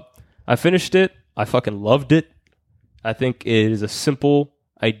 I finished it. I fucking loved it. I think it is a simple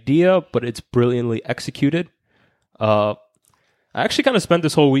idea, but it's brilliantly executed. I actually kind of spent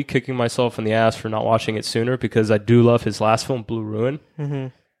this whole week kicking myself in the ass for not watching it sooner because I do love his last film, Blue Ruin. Mm-hmm.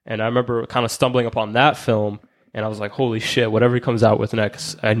 And I remember kind of stumbling upon that film, and I was like, holy shit, whatever he comes out with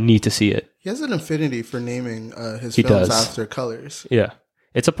next, I need to see it. He has an affinity for naming his He films does. after colors. Yeah.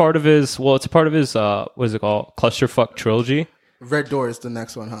 It's a part of his, what is it called? Clusterfuck Trilogy? Red Door is the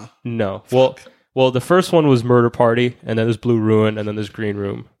next one, huh? No. Well, the first one was Murder Party, and then there's Blue Ruin, and then there's Green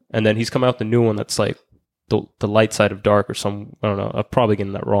Room. And then he's come out with the new one that's like the Light Side of Dark or some, I don't know. I'm probably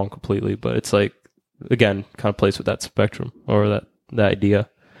getting that wrong completely, but it's like, again, kind of plays with that spectrum or that idea.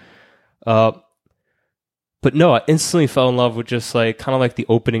 But no, I instantly fell in love with just like kind of like the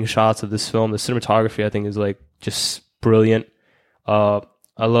opening shots of this film. The cinematography, I think, is like just brilliant. I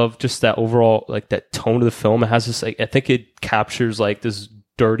love just that overall, like that tone of the film. It has this, like, I think it captures like this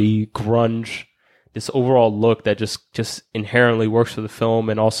dirty grunge, this overall look that just inherently works for the film,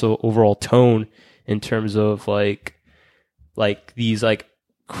 and also overall tone in terms of like these like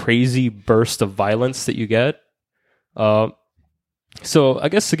crazy bursts of violence that you get. So I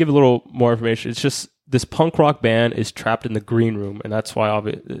guess to give a little more information, it's just this punk rock band is trapped in the green room, and that's why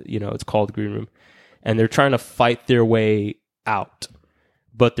it's called the Green Room, and they're trying to fight their way out.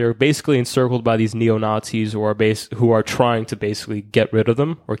 but they're basically encircled by these neo-Nazis who are trying to basically get rid of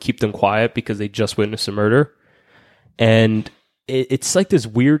them or keep them quiet because they just witnessed a murder. And it's like this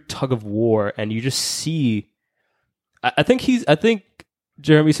weird tug of war, and you just see. I think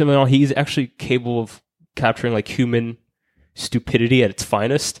Jeremy Simenon, he's actually capable of capturing like human stupidity at its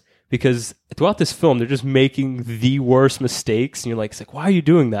finest, because throughout this film they're just making the worst mistakes, and you're like, it's like, why are you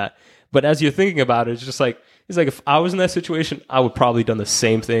doing that? But as you're thinking about it, it's like if I was in that situation, I would probably done the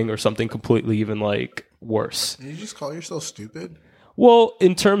same thing or something completely even like worse. Can you just call yourself stupid? Well,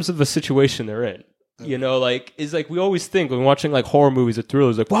 in terms of the situation they're in, you know, like, it's like we always think when we're watching like horror movies or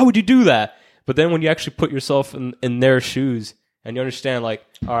thrillers, like, why would you do that? But then when you actually put yourself in their shoes and you understand, like,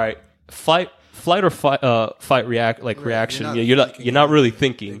 all right, flight or fight reaction. You're not really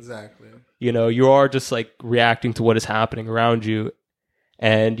thinking. Exactly. You know, you are just like reacting to what is happening around you.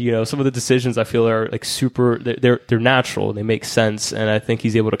 And, you know, some of the decisions I feel are like super, they're natural, they make sense. And I think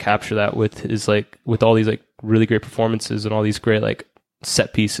he's able to capture that with all these like really great performances and all these great like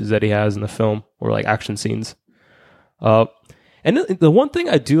set pieces that he has in the film, or like action scenes. And the one thing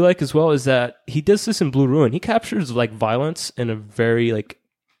I do like as well is that he does this in Blue Ruin. He captures like violence in a very like,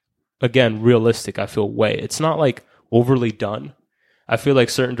 again, realistic, I feel, way. It's not like overly done. I feel like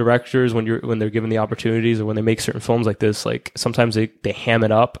certain directors, when they're given the opportunities or when they make certain films like this, like sometimes they ham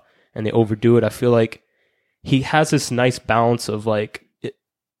it up and they overdo it. I feel like he has this nice balance of like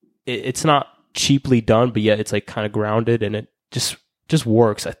it's not cheaply done, but yet it's like kind of grounded, and it just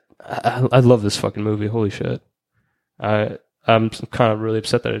works. I love this fucking movie. Holy shit! I'm kind of really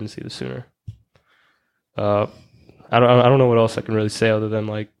upset that I didn't see this sooner. I don't know what else I can really say other than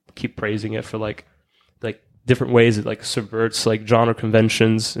like keep praising it for like different ways it like subverts like genre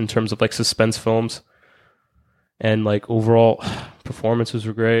conventions in terms of like suspense films, and like overall performances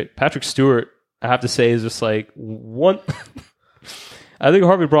were great. Patrick Stewart, I have to say, is just like one. I think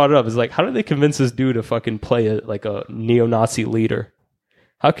Harvey brought it up. Is like, how did they convince this dude to fucking play a neo-Nazi leader?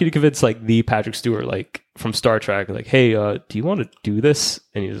 How could you convince like the Patrick Stewart like from Star Trek, like, hey, do you want to do this?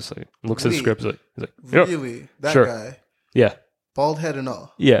 And he just like looks at the script, he's like, yep, really, that sure. guy, yeah, bald head and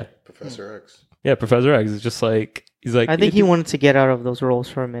all, yeah, Professor X. Yeah, Professor X is just like, he's like, I think he wanted to get out of those roles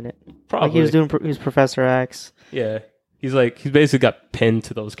for a minute. Probably. Like he was Professor X. Yeah, he's basically got pinned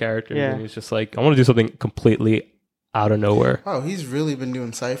to those characters, Yeah. and he's just like, I want to do something completely out of nowhere. Oh, he's really been doing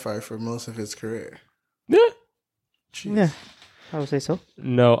sci-fi for most of his career. Yeah. Jeez. Yeah, I would say so.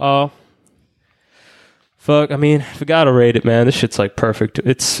 No, fuck. I mean, if I gotta rate it, man, this shit's like perfect.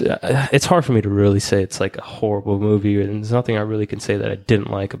 It's hard for me to really say it's like a horrible movie, and there's nothing I really can say that I didn't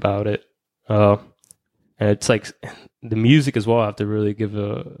like about it. And it's like the music as well. I have to really give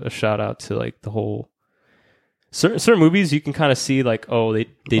a shout out to like the whole certain movies. You can kind of see like, oh, they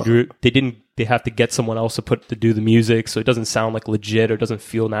have to get someone else to do the music, so it doesn't sound like legit or doesn't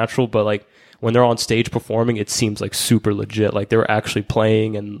feel natural. But like when they're on stage performing, it seems like super legit. Like they were actually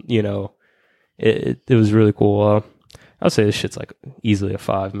playing, and you know, it was really cool. I would say this shit's like easily a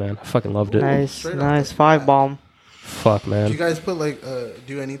 5, man. I fucking loved it. Nice 5 bomb. Fuck, man. Do you guys put like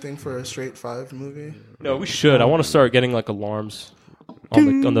do anything for a straight 5 movie? No, we should. I want to start getting like alarms on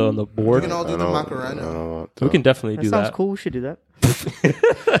the We board. can all do the Macarena. We can definitely That do sounds that. cool. We should do that.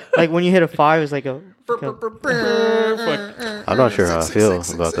 Like when you hit a 5, it's like a I'm not sure how I feel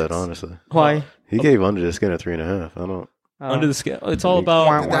about that, honestly. why? He gave Under the Skin a 3.5. I don't. Under the Skin. It's all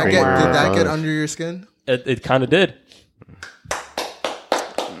about. Did that get under your skin? It kind of did.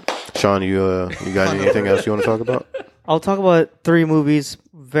 Sean, you got anything else you want to talk about? I'll talk about 3 movies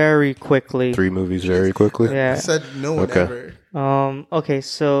very quickly. 3 movies very quickly. I Yeah. said no one Okay. ever. Okay,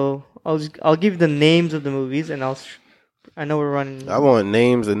 so I'll give you the names of the movies, and I know we're running. I want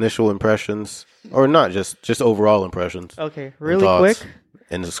names, initial impressions, or not just overall impressions. Okay, really thoughts, quick.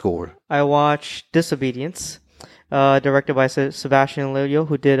 and the score. I watched Disobedience, directed by Sebastian Lelio,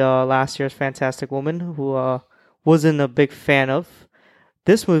 who did last year's Fantastic Woman, who wasn't a big fan of.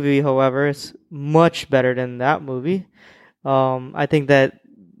 This movie, however, is much better than that movie. I think that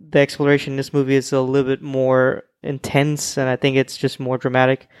the exploration in this movie is a little bit more intense, and I think it's just more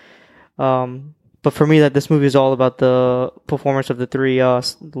dramatic. But for me, that this movie is all about the performance of the 3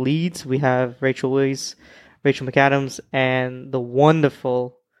 leads. We have Rachel Weisz, Rachel McAdams, and the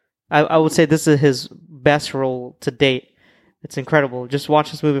wonderful. I would say this is his best role to date. It's incredible. Just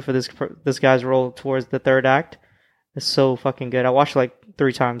watch this movie for this guy's role towards the 3rd act. It's so fucking good. I watched it like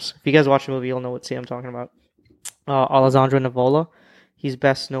 3 times. If you guys watch the movie, you'll know what scene I'm talking about. Alessandro Nivola. He's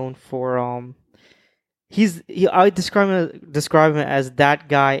best known for I would describe him as that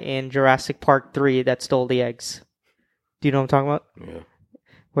guy in Jurassic Park 3 that stole the eggs. Do you know what I'm talking about? Yeah.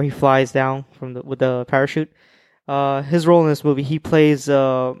 Where he flies down with the parachute. His role in this movie, he plays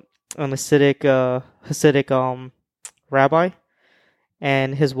an Hasidic rabbi,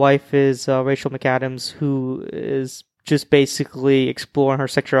 and his wife is Rachel McAdams, who is just basically exploring her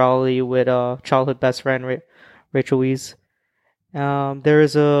sexuality with childhood best friend Rachel Weisz. There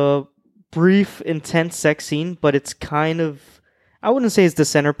is a brief, intense sex scene, but it's kind of, I wouldn't say it's the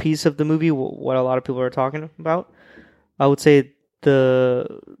centerpiece of the movie, what a lot of people are talking about. I would say the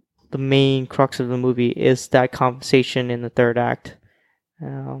main crux of the movie is that conversation in the third act.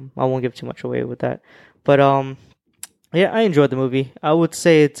 I won't give too much away with that. But yeah, I enjoyed the movie. I would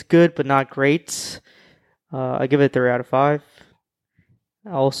say it's good, but not great. I give it a 3 out of 5.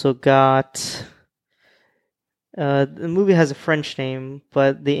 I also got... the movie has a French name,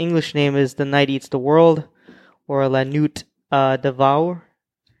 but the English name is The Night Eats the World, or La Nuit Devour.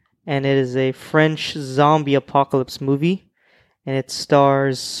 And it is a French zombie apocalypse movie. And it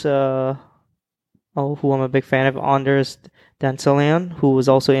stars, who I'm a big fan of, Anders Danselian, who was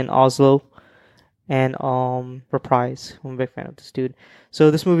also in Oslo, and Reprise. I'm a big fan of this dude. So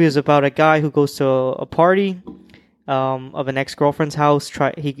this movie is about a guy who goes to a party of an ex-girlfriend's house.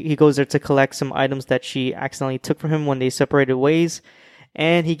 He goes there to collect some items that she accidentally took from him when they separated ways.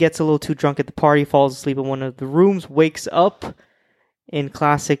 And he gets a little too drunk at the party, falls asleep in one of the rooms, wakes up in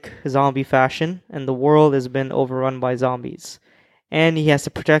classic zombie fashion, and the world has been overrun by zombies. And he has to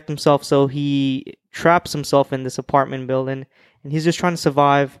protect himself, so he traps himself in this apartment building, and he's just trying to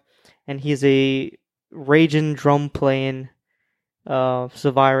survive. And he's a raging drum playing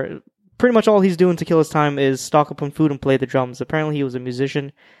survivor. Pretty much all he's doing to kill his time is stock up on food and play the drums. Apparently he was a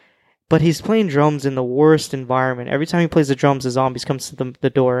musician, but he's playing drums in the worst environment. Every time he plays the drums, the zombies comes to the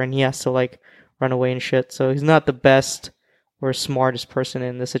door, and he has to like run away and shit. So he's not the best or smartest person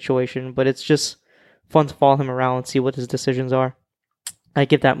in the situation, but it's just fun to follow him around and see what his decisions are. I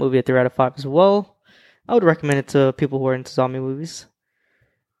give that movie a 3 out of 5 as well. I would recommend it to people who are into zombie movies.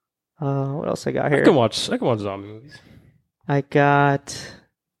 What else I got here? I can watch zombie movies. I got...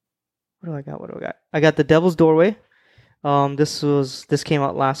 What do I got? I got The Devil's Doorway. This came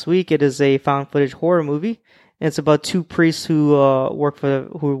out last week. It is a found footage horror movie. And it's about two priests who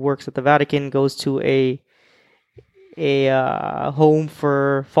works at the Vatican, goes to a home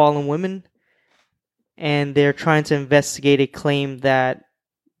for fallen women, and they're trying to investigate a claim that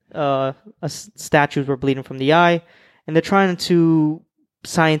statues were bleeding from the eye, and they're trying to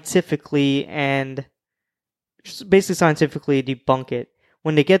scientifically debunk it.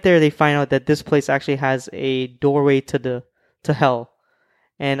 When they get there, they find out that this place actually has a doorway to hell,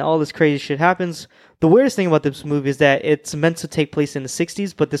 and all this crazy shit happens. The weirdest thing about this movie is that it's meant to take place in the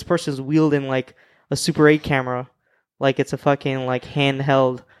 60s, but this person's wielding like a Super 8 camera, like it's a fucking like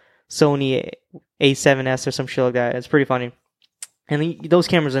handheld Sony A7S or some shit like that. It's pretty funny. And those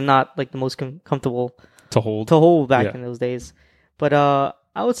cameras are not like the most comfortable to hold back in those days. But I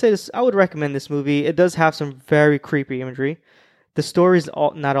would recommend this movie. It does have some very creepy imagery. The story's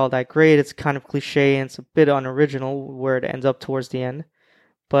not all that great. It's kind of cliche and it's a bit unoriginal where it ends up towards the end.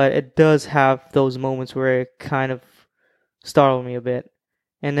 But it does have those moments where it kind of startled me a bit.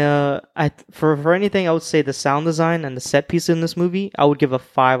 And for anything, I would say the sound design and the set piece in this movie, I would give a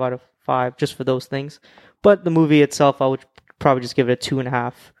 5 out of 5 just for those things. But the movie itself, I would probably just give it a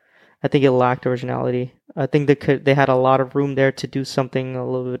 2.5. I think it lacked originality. I think they had a lot of room there to do something a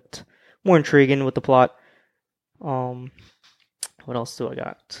little bit more intriguing with the plot. What else do I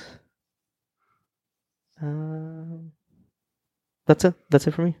got? That's it. That's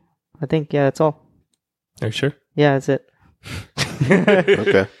it for me. I think, yeah, that's all. Are you sure? Yeah, that's it.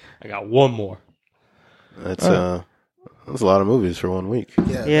 Okay. I got one more. That's a lot of movies for 1 week.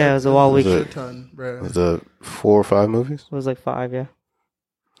 Yeah, it was a wild week. A ton, bro. Was it 4 or 5 movies? It was like 5, yeah.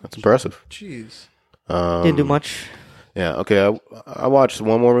 That's impressive. Jeez. Didn't do much. Yeah, okay. I watched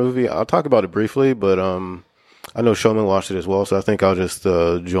one more movie. I'll talk about it briefly, but I know Shomo watched it as well, so I think I'll just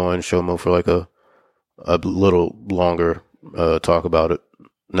join Shomo for like a little longer talk about it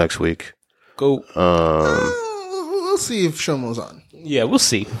next week. Go. We'll see if Shomo's on. Yeah, we'll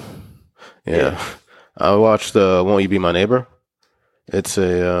see. Yeah. I watched Won't You Be My Neighbor? It's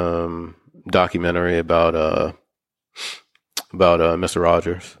a documentary about Mr.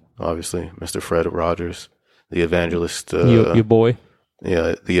 Rogers, obviously, Mr. Fred Rogers, the evangelist. Your boy.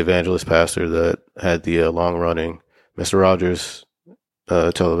 Yeah, the evangelist pastor that had the long-running Mr. Rogers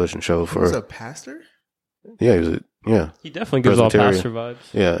television show for. He was a pastor? Yeah, he was. He definitely gives off pastor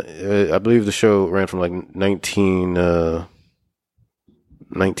vibes. Yeah, I believe the show ran from like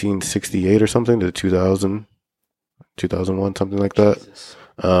 1968 or something to 2001, something like that. Jesus.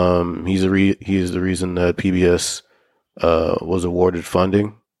 He is the reason that PBS was awarded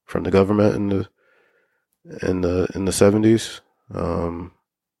funding from the government in the 70s.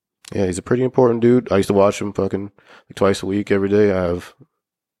 Yeah, he's a pretty important dude. I used to watch him fucking like twice a week, every day. I have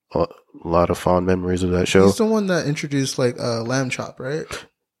a lot of fond memories of that show. He's the one that introduced like Lamb Chop, right?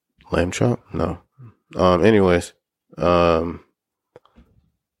 Lamb Chop? No. Anyways, yeah.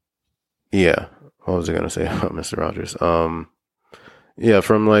 What was I gonna say about Mr. Rogers? Yeah,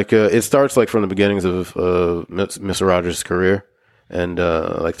 from like it starts like from the beginnings of Mr. Rogers' career, and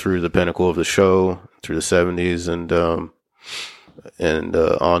like through the pinnacle of the show, through the 70s, and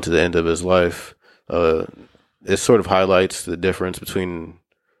on to the end of his life. It sort of highlights the difference between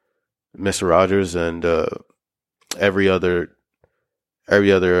Mr. Rogers and every other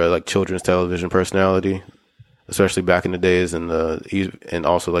like children's television personality, especially back in the days, and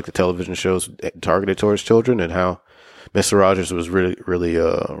also like the television shows targeted towards children, and how Mr. Rogers was really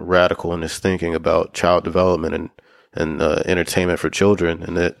radical in his thinking about child development and entertainment for children,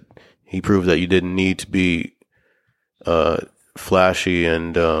 and that he proved that you didn't need to be flashy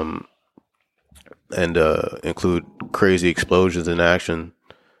and include crazy explosions in action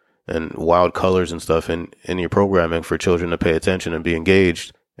and wild colors and stuff in your programming for children to pay attention and be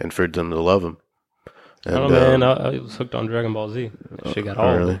engaged, and for them to love them. And, oh man, I was hooked on Dragon Ball Z. That shit got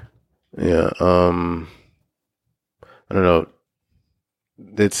all really? Yeah. I don't know.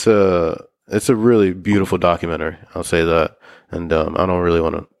 It's a really beautiful documentary. I'll say that. And I don't really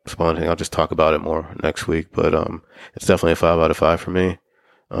want to spoil anything. I'll just talk about it more next week. But it's definitely a 5 out of 5 for me.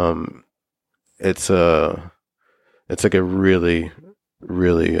 It's like a really,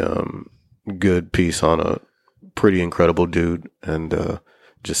 really good piece on a pretty incredible dude, and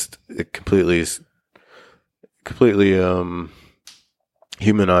just it completely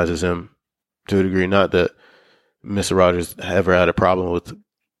humanizes him to a degree. Not that Mr. Rogers ever had a problem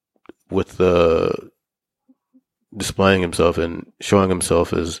with displaying himself and showing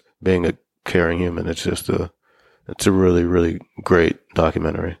himself as being a caring human. It's just it's a really, really great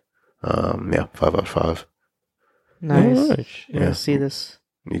documentary. Yeah, 5 out of 5. Nice. Oh, nice. Yeah, see this.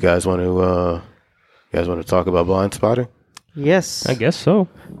 You guys want to talk about blind spotting? Yes. I guess so.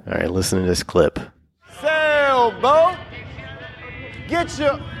 All right, listen to this clip. Sailboat. Get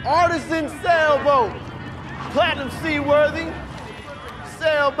your artisan sailboat. Platinum seaworthy.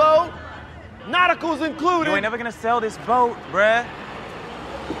 Sailboat. Nauticals included. You ain't never gonna sell this boat, bruh.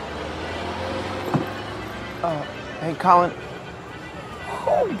 Hey, Colin.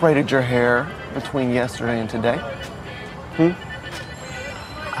 Who braided your hair between yesterday and today?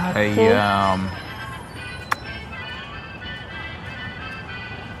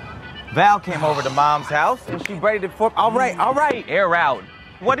 Val came over to Mom's house and she braided it for. All right. Air out.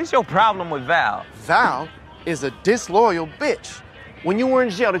 What is your problem with Val? Val is a disloyal bitch. When you were in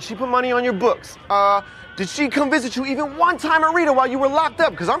jail, did she put money on your books? Did she come visit you even one time at Rita while you were locked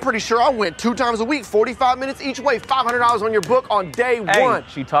up? Because I'm pretty sure I went 2 times a week, 45 minutes each way, $500 on your book on day one.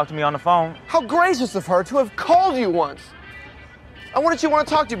 She talked to me on the phone. How gracious of her to have called you once. And what did she want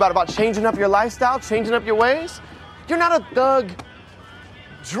to talk to you about? About changing up your lifestyle, changing up your ways? You're not a thug.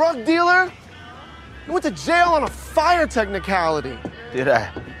 Drug dealer? You went to jail on a fire technicality. Did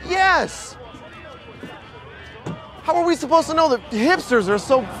I? Yes! How are we supposed to know that hipsters are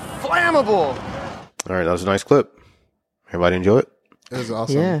so flammable? All right, that was a nice clip. Everybody enjoy it? It was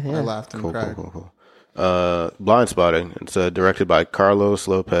awesome. Yeah. I laughed and cried. Cool. Blind Spotting. It's directed by Carlos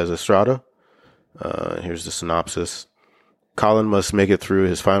Lopez Estrada. Here's the synopsis. Colin must make it through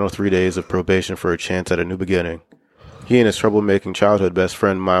his final 3 days of probation for a chance at a new beginning. He and his troublemaking childhood best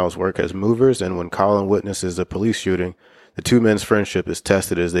friend Miles work as movers, and when Colin witnesses a police shooting, the two men's friendship is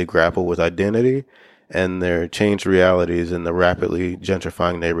tested as they grapple with identity and their changed realities in the rapidly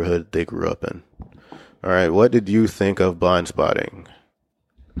gentrifying neighborhood they grew up in. All right, what did you think of Blind Spotting?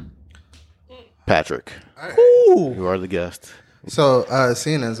 Patrick, you are the guest. So,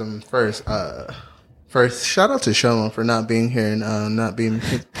 seeing as I'm first, shout out to Shoma for not being here and not being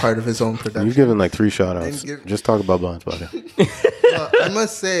part of his own production. You've given like 3 shout outs. Just talk about Blind Spotting. I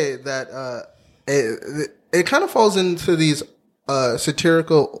must say that it kind of falls into these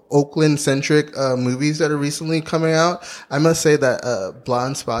satirical Oakland-centric movies that are recently coming out. I must say that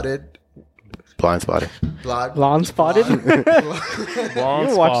Blonde Spotted. Blonde Spotted. Blonde spotted?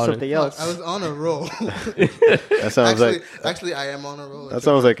 You watched something else. I was on a roll. That sounds actually, I am on a roll. That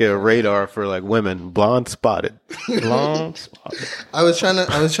sounds like a radar for like women. Blonde Spotted. Blonde spotted. I was trying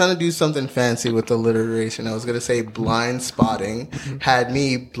to do something fancy with alliteration. I was gonna say blind spotting had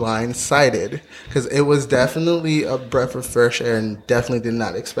me blindsided because it was definitely a breath of fresh air and definitely did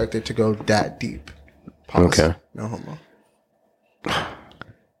not expect it to go that deep. Pause. Okay. No homo.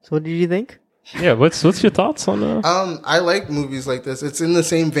 So what did you think? Yeah, what's your thoughts on I like movies like this. It's in the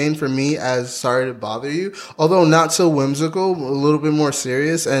same vein for me as Sorry to Bother You, although not so whimsical, a little bit more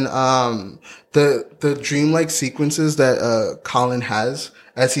serious. And the dreamlike sequences that Colin has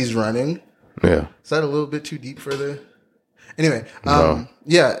as he's running. Yeah. Is that a little bit too deep for the? Anyway, No.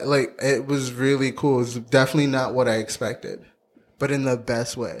 yeah, like it was really cool. It's definitely not what I expected, but in the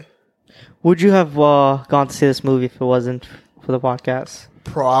best way. Would you have gone to see this movie if it wasn't for the podcast?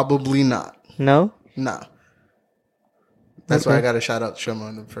 Probably not. No? No. That's why Okay. I got to shout out Shoma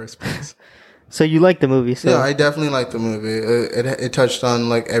in the first place. So you like the movie? So Yeah, I definitely like the movie. It touched on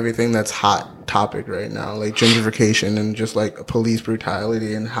like everything that's hot topic right now, like gentrification and just like police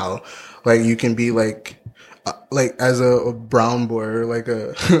brutality and how like you can be like as a brown boy or like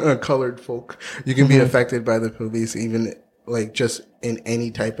a colored folk, you can be affected by the police even like just in any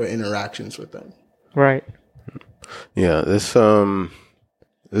type of interactions with them. right. Yeah, this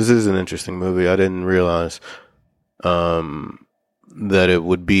is an interesting movie. I didn't realize that it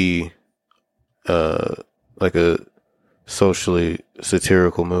would be like a socially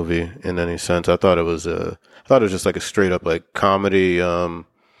satirical movie in any sense. I thought it was just like a straight up like comedy,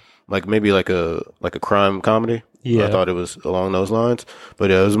 like maybe like a crime comedy. Yeah. I thought it was along those lines, but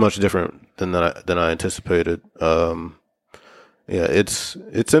yeah, it was much different than I anticipated. Yeah, it's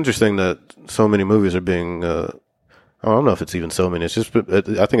interesting that so many movies are being. I don't know if it's even so many. It's just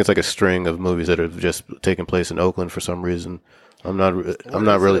I think it's like a string of movies that have just taken place in Oakland for some reason. I'm not What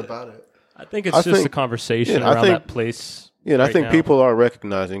is really it about it? I think it's just a think- conversation yeah, I around think- that place. Yeah, and I right think now. people are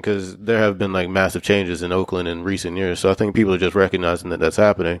recognizing because there have been like massive changes in Oakland in recent years. So I think people are just recognizing that that's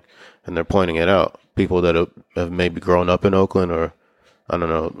happening and they're pointing it out. People that have maybe grown up in Oakland or I don't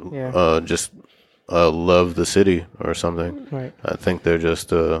know, Yeah. just love the city or something. Right. I think they're just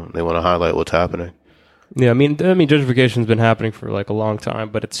they want to highlight what's happening. Yeah, I mean, gentrification's been happening for like a long time,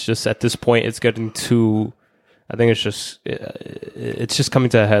 but it's just at this point, it's getting too. I think it's just coming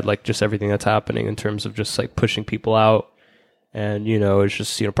to a head, like just everything that's happening in terms of just like pushing people out, and it's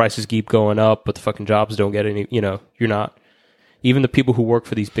just prices keep going up, but the fucking jobs don't get any. You're not even the people who work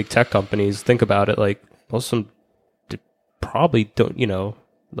for these big tech companies. Think about it, like most of them probably don't.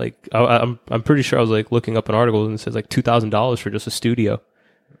 Like I'm pretty sure I was like looking up an article and it says like $2,000 for just a studio.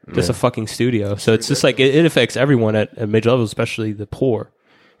 Just a fucking studio. So it's just like it affects everyone at major levels, especially the poor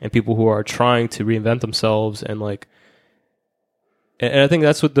and people who are trying to reinvent themselves. And like, and I think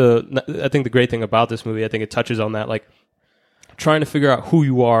that's what I think the great thing about this movie, I think it touches on that, like trying to figure out who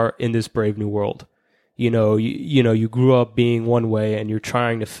you are in this brave new world. You grew up being one way and you're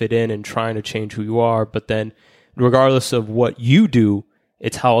trying to fit in and trying to change who you are. But then regardless of what you do,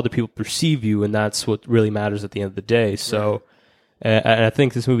 it's how other people perceive you. And that's what really matters at the end of the day. So, right. And I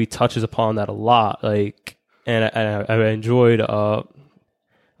think this movie touches upon that a lot. Like, and I enjoyed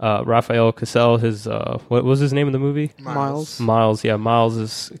Raphael Cassel. His what was his name in the movie? Miles. Yeah,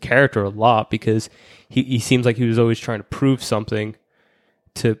 Miles's character a lot because he seems like he was always trying to prove something.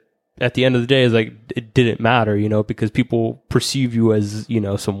 To at the end of the day, is like it didn't matter, because people perceive you as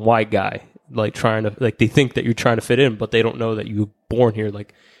some white guy, like trying to like they think that you're trying to fit in, but they don't know that you're born here,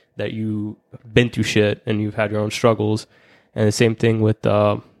 like that you've been through shit and you've had your own struggles. And the same thing with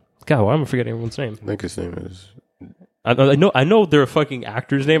God, why am I forgetting everyone's name? I think his name is. I know they're a fucking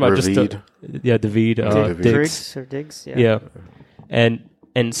actor's name. David. David Diggs. Yeah.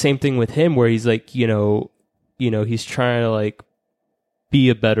 And same thing with him, where he's like, he's trying to like be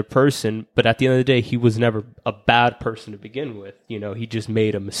a better person, but at the end of the day, he was never a bad person to begin with. He just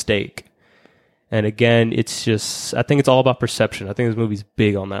made a mistake. And again, it's just, I think it's all about perception. I think this movie's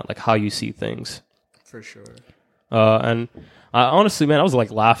big on that, like how you see things. For sure. And honestly, man, I was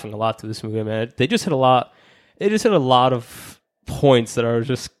like laughing a lot through this movie, man. They just hit a lot of points that are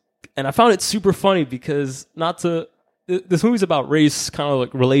just, and I found it super funny because this movie's about race, kind of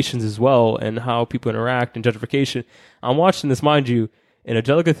like relations as well, and how people interact and gentrification. I'm watching this, mind you, in a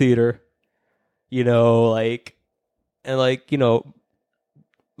Angelica theater, majority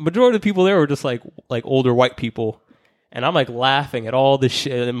of the people there were just like older white people. And I'm like laughing at all this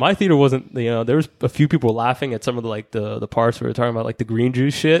shit. And my theater wasn't, there was a few people laughing at some of the parts we were talking about, like the green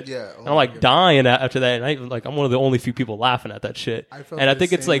juice shit. Yeah. And I'm like dying after that. And I'm one of the only few people laughing at that shit. And I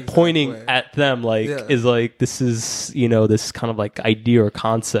think it's like pointing at them, is like, this is, this kind of like idea or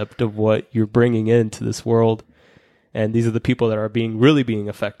concept of what you're bringing into this world. And these are the people that are really being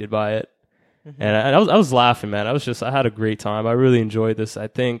affected by it. Mm-hmm. And I was laughing, man. I had a great time. I really enjoyed this. I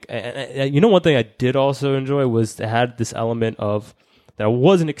think, and one thing I did also enjoy was it had this element of that I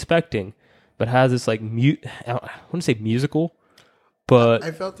wasn't expecting, but has this like I wouldn't say musical, but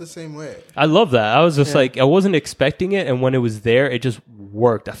I felt the same way. I love that. I was just like, I wasn't expecting it, and when it was there, it just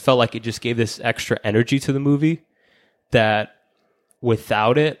worked. I felt like it just gave this extra energy to the movie that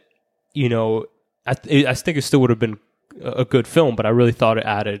without it, you know, I think it still would have been a good film, but I really thought it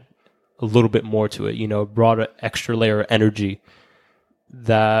added a little bit more to it, you know, brought an extra layer of energy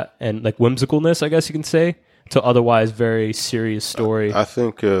that, and like whimsicalness, I guess you can say, to otherwise very serious story. I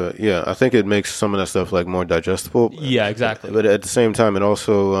think, I think it makes some of that stuff like more digestible. Yeah, exactly. But at the same time, it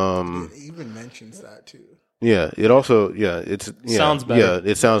also, It even mentions that too. yeah, it also, Sounds better. Yeah,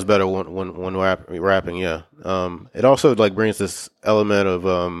 it sounds better when rapping. Yeah. It also like brings this element of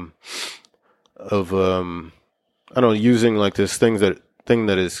I don't know, using like this thing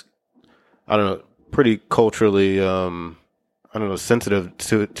that is, I don't know, pretty culturally, I don't know, sensitive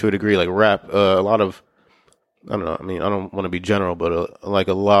to a degree, like rap. A lot of, I don't know, I mean, I don't want to be general, but like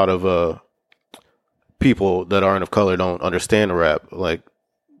a lot of people that aren't of color don't understand rap. Like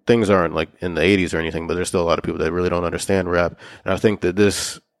things aren't like in the 80s or anything, but there's still a lot of people that really don't understand rap. And I think that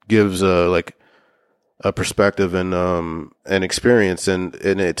this gives like a perspective and experience, and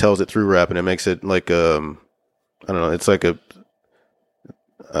it tells it through rap, and it makes it like I don't know, it's like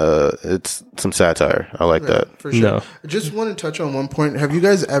it's some satire. I like that. For sure. No. I just want to touch on one point. Have you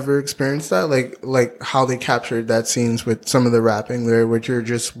guys ever experienced that? Like how they captured that scenes with some of the rapping there, where you're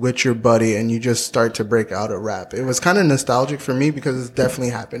just with your buddy and you just start to break out a rap. It was kind of nostalgic for me because it's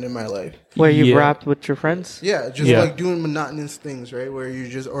definitely happened in my life. Where you Yeah. rapped with your friends? Yeah, just Yeah. like doing monotonous things, right? Where you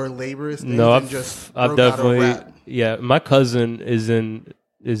just, or laborious things, No, and I've just I've broke out a definitely, rap. yeah. My cousin is in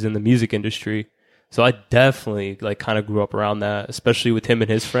the music industry, so I definitely like kind of grew up around that, especially with him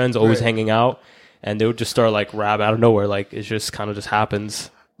and his friends always Right. hanging out, and they would just start like rap out of nowhere, like it just kind of just happens.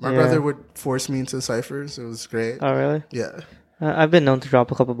 My Yeah. brother would force me into ciphers. It was great. Oh, really? Yeah. I've been known to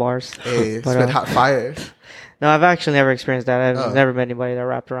drop a couple bars. Hey, But, spit hot fire. No, I've actually never experienced that. I've Oh. never met anybody that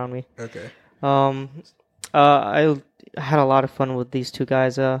rapped around me. Okay. I had a lot of fun with these two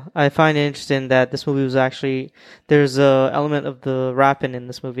guys. I find it interesting that this movie was actually, there's a element of the rapping in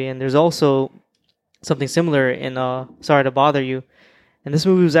this movie, and there's also something similar in Sorry to Bother You. And this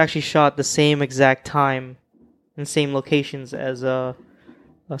movie was actually shot the same exact time and same locations as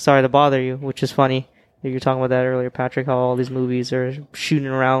Sorry to Bother You, which is funny. You were talking about that earlier, Patrick, how all these movies are shooting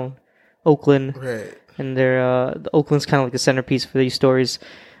around Oakland. Right. And the Oakland's kind of like the centerpiece for these stories.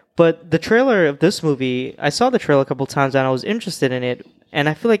 But the trailer of this movie, I saw the trailer a couple times and I was interested in it. And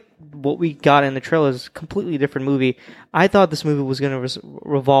I feel like what we got in the trailer is a completely different movie. I thought this movie was going to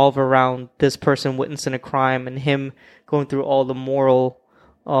revolve around this person witnessing a crime and him going through all the moral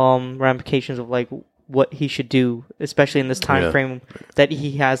ramifications of like what he should do, especially in this time frame that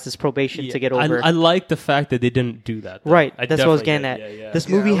he has this probation to get over. I like the fact that they didn't do that, though. Right, I that's what I was definitely getting did. at. Yeah. This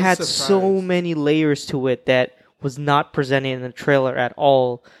Yeah, movie I was had so surprised. many layers to it that was not presented in the trailer at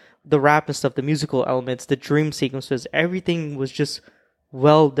all. The rap and stuff, the musical elements, the dream sequences, everything was just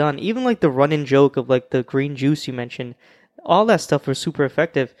well done. Even like the running joke of like the green juice you mentioned, all that stuff was super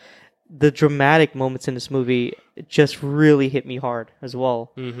effective. The dramatic moments in this movie just really hit me hard as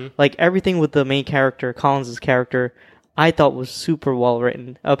well. Mm-hmm. Like everything with the main character, Collins' character, I thought was super well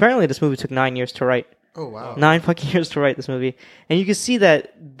written. Apparently this movie took 9 years to write. Oh, wow. 9 fucking years to write this movie. And you can see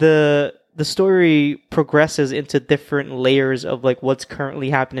that the story progresses into different layers of like what's currently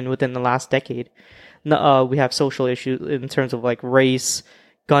happening within the last decade. We have social issues in terms of like race,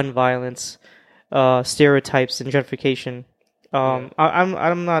 gun violence, stereotypes, and gentrification.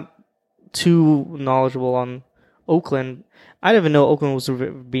 I'm not too knowledgeable on Oakland. I didn't even know Oakland was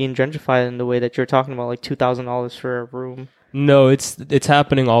being gentrified in the way that you're talking about, like $2,000 for a room. No, it's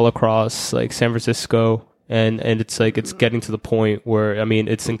happening all across like San Francisco, and it's like it's getting to the point where I mean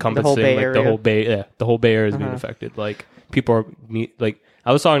it's encompassing Bay like the Area. whole Bay Area is being affected. Like people are like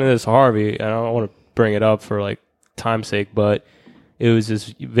I was talking to this Harvey, and I don't want to bring it up for like time's sake, but it was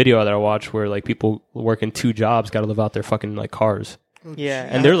this video that I watched where like people working 2 jobs got to live out their fucking like cars, Yeah.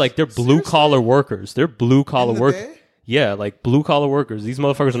 and they're blue collar workers. They're blue collar In the workers. Bay? Yeah, like blue collar workers. These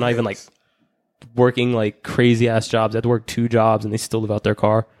motherfuckers are not even like working like crazy ass jobs. They have to work 2 jobs and they still live out their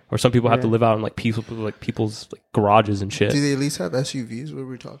car. Or some people have to live out in like people's like garages and shit. Do they at least have SUVs? What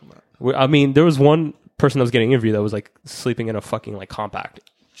were we talking about? I mean, there was one person that was getting interviewed that was like sleeping in a fucking like compact.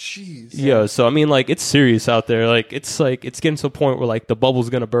 Jeez. Yeah, so I mean, like it's serious out there. Like it's getting to a point where like the bubble's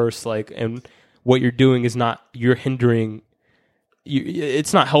gonna burst. Like, and what you're doing is not you're hindering.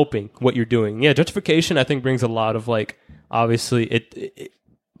 It's not helping what you're doing. Yeah, gentrification I think brings a lot of like obviously it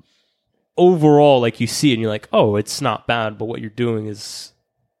overall like you see it and you're like, oh, it's not bad, but what you're doing is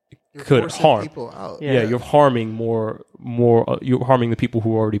could forcing harm. people out. Yeah, you're harming you're harming the people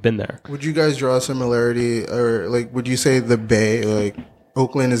who already been there. Would you guys draw a similarity, or like, would you say the Bay, like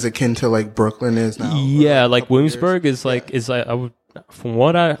Oakland, is akin to like Brooklyn is now? Yeah, or like couple years? Williamsburg is like I would, from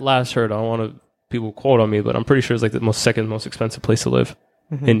what I last heard, I don't want to people quote on me, but I'm pretty sure it's like the second most expensive place to live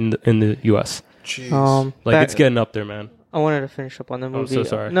in the U.S. Jeez. Like it's getting up there, man. I wanted to finish up on the movie. I'm so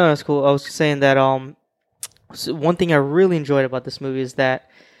sorry. No, that's cool. I was saying that so one thing I really enjoyed about this movie is that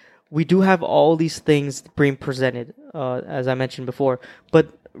we do have all these things being presented, as I mentioned before. But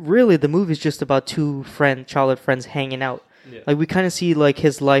really, the movie is just about two childhood friends hanging out. Yeah. Like we kind of see like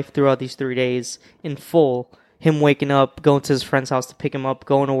his life throughout these 3 days in full. Him waking up, going to his friend's house to pick him up,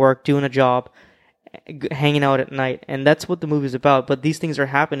 going to work, doing a job, hanging out at night, and that's what the movie's about. But these things are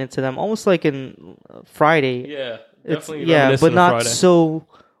happening to them, almost like in Friday. Yeah, definitely. But not so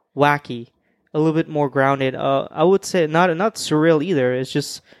wacky. A little bit more grounded. I would say not surreal either. It's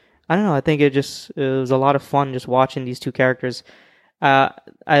just, I don't know. I think it was a lot of fun just watching these two characters. I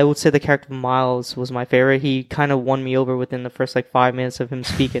would say the character of Miles was my favorite. He kind of won me over within the first like 5 minutes of him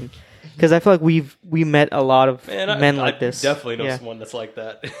speaking. Because I feel like we met a lot of men like this. Definitely know someone that's like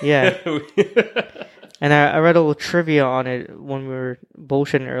that. Yeah. And I read a little trivia on it when we were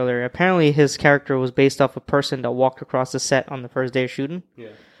bullshitting earlier. Apparently his character was based off a person that walked across the set on the first day of shooting.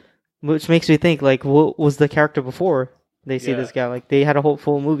 Yeah. Which makes me think, like, what was the character before they see this guy? Like, they had a whole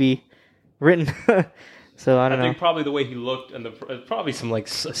full movie written. So I don't know. I think probably the way he looked and probably some like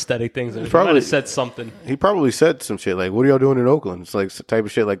aesthetic things. He probably have said something. He probably said some shit like, "What are y'all doing in Oakland?" It's like type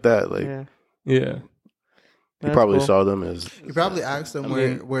of shit like that. Like, yeah. He probably saw them as. He probably asked them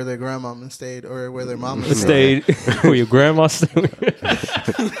where their grandmama stayed or where their mom stayed. Where your grandma stayed.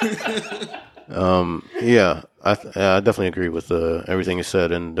 Yeah, I definitely agree with everything you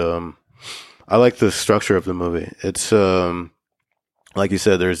said, and I like the structure of the movie. It's like you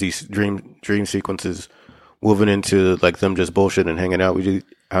said, there's these dream sequences woven into like them just bullshit and hanging out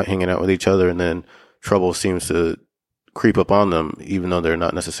with each other, and then trouble seems to creep up on them, even though they're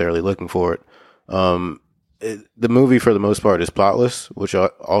not necessarily looking for it. The movie, for the most part, is plotless, which I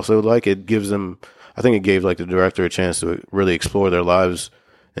also like. It gives them, I think, it gave like the director a chance to really explore their lives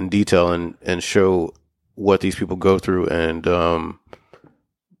in detail and show what these people go through and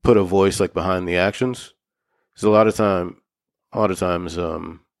put a voice like behind the actions. Because a lot of times,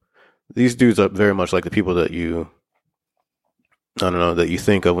 these dudes are very much like the people that you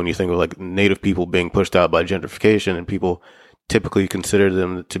think of when you think of like Native people being pushed out by gentrification, and people typically consider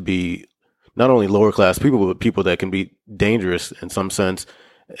them to be not only lower class people, but people that can be dangerous in some sense.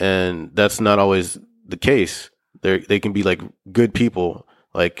 And that's not always the case. They can be like good people,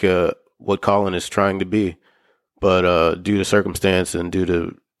 like what Colin is trying to be. But due to circumstance and due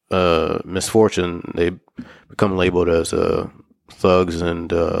to misfortune, they become labeled as thugs and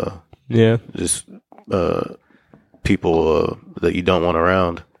just people that you don't want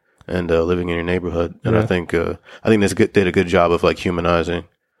around and living in your neighborhood. And I think this did a good job of like humanizing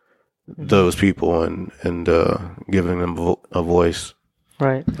those people and giving them a voice.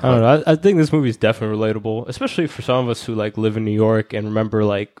 Right. I don't know. I think this movie is definitely relatable, especially for some of us who like live in New York and remember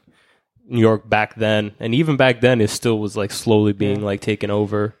like New York back then. And even back then, it still was like slowly being like taken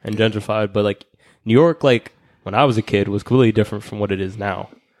over and gentrified. But like New York, like when I was a kid, was completely different from what it is now.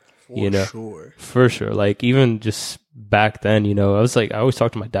 For sure. Like even just back then, I was like, I always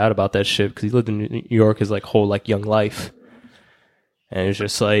talk to my dad about that shit because he lived in New York his like whole like young life. And it's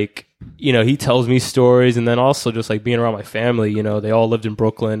just like, he tells me stories, and then also just like being around my family, they all lived in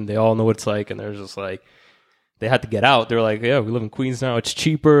Brooklyn. They all know what it's like. And they're just like, they had to get out. They're like, yeah, we live in Queens now. It's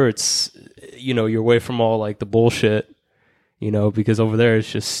cheaper. It's, you're away from all like the bullshit, because over there it's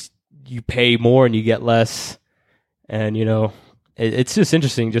just, you pay more and you get less. And, it's just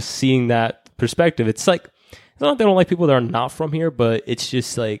interesting just seeing that perspective. It's like, it's not like they don't like people that are not from here, but it's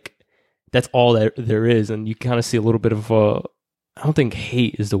just like, that's all that there is. And you kind of see a little bit of I don't think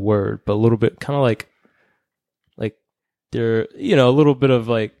hate is the word, but a little bit kind of like they're, a little bit of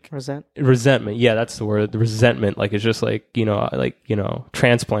like resentment. Yeah, that's the word. The resentment. Like, it's just like,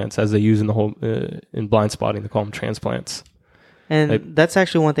 transplants, as they use in the whole, in Blind Spotting, they call them transplants. And that's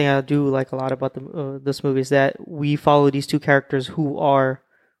actually one thing I do like a lot about this movie is that we follow these two characters who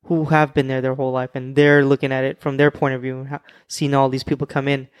have been there their whole life, and they're looking at it from their point of view and seeing all these people come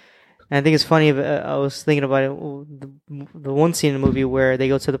in. And I think it's funny. I was thinking about it. The one scene in the movie where they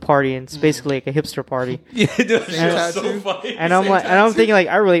go to the party and it's basically like a hipster party. Yeah, it's so funny. And I'm thinking like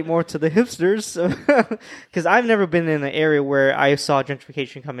I relate more to the hipsters because I've never been in an area where I saw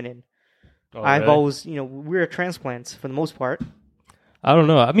gentrification coming in. I've always, we're transplants for the most part. I don't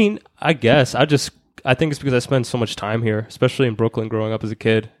know. I mean, I guess I I think it's because I spent so much time here, especially in Brooklyn growing up as a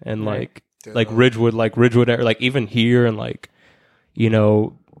kid, and Right. like Ridgewood, like even here, and like, you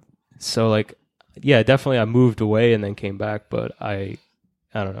know, so like, yeah, definitely I moved away and then came back, but I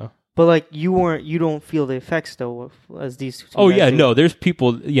don't know. But like you don't feel the effects though as these. Two Oh guys yeah, do. no, there's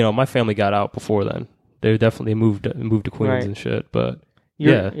people, you know, my family got out before then. They definitely moved to Queens Right. and shit, but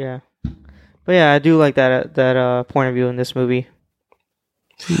Yeah. But yeah, I do like that point of view in this movie.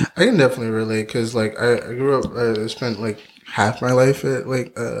 I can definitely relate because like I grew up, I spent like half my life at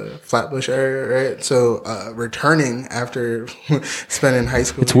like Flatbush area, right? So returning after spending high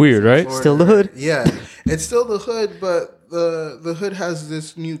school, It's weird, right? Florida, Still the hood. Yeah, it's still the hood, but the hood has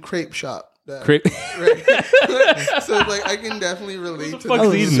this new crepe shop. That, Crepe- right? So like I can definitely relate to fuck's Oh,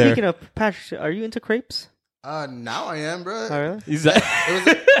 that. eating there? speaking of Patrick, are you into crepes? Now I am, bro. Oh, really? Is that It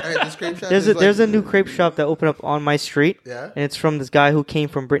was alright, this crepe shop There's is, a like, new crepe shop that opened up on my street. Yeah. And it's from this guy who came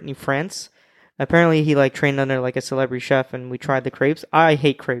from Brittany, France. Apparently, he like trained under like a celebrity chef, and we tried the crepes. I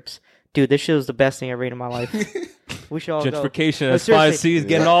hate crepes, dude. This shit was the best thing I ever ate in my life. We should all go. gentrification No, as 5C seriously. is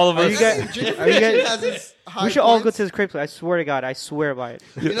getting all of Are us? you guys? Are you guys? Has its high We should all go points. to this crepe place. I swear to God, I swear by it.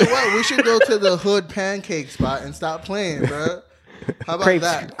 You know what? We should go to the hood pancake spot and stop playing, bro. How about Crepes.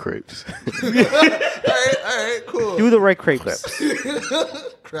 that? Crepes. All right, cool. Do the right crepes.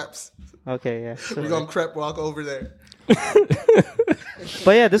 Crepes. Okay, yeah. So- We're gonna crepe walk over there.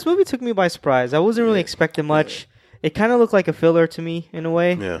 but yeah, this movie took me by surprise. I wasn't really expecting much. It kind of looked like a filler to me in a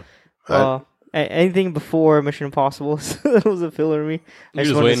way. Yeah. Anything before Mission Impossible it was a filler to me. You're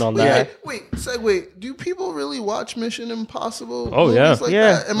just wanted waiting to- on Wait, that. wait, segue. Do people really watch Mission Impossible? Oh, movies yeah. like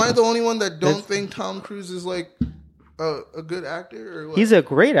Yeah. that? Am I the only one that don't There's- think Tom Cruise is like a good actor? Or what? He's a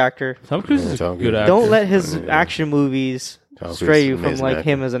great actor. Tom Cruise is a Tom good Cruise. actor. Don't let his action movies Tom Cruise stray is you an from amazing like actor.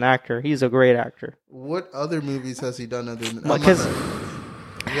 him as an actor. He's a great actor. What other movies has he done other than? Because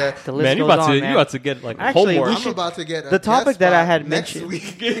yeah, the list Man, you goes about on, to man. you about to get like Actually, homework. we I'm should- about to get a the topic guest that I spot had next mentioned-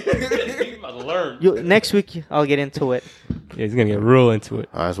 week. You about to learn. Next week I'll get into it. Yeah, he's gonna get real into it.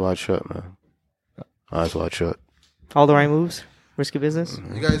 Eyes wide shut, man. Eyes wide shut. All the right moves. Risky business.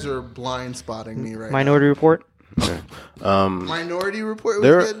 You guys are blind spotting me right Minority Report. now. Minority Report was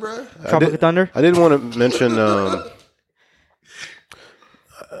There- good, bro. Tropic Thunder. I did want to mention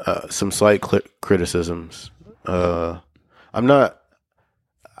some slight criticisms. I'm not.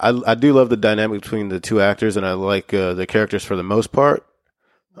 I do love the dynamic between the two actors, and I like the characters for the most part.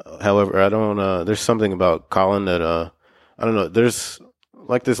 However, I don't. There's something about Colin that I don't know. There's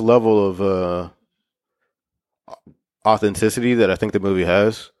like this level of authenticity that I think the movie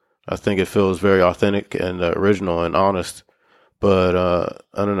has. I think it feels very authentic and original and honest. But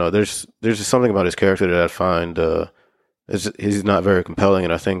I don't know. There's just something about his character that I find he's not very compelling,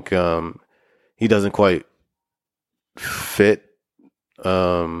 and I think he doesn't quite fit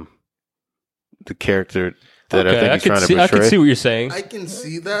the character that I think he's trying to portray. I can see what you're saying. I can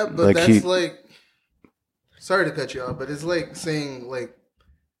see that, but Like that's like. Sorry to cut you off, but it's like saying like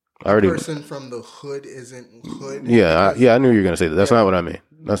I already, person from the hood isn't hood. I knew you were gonna say that. That's not what I mean.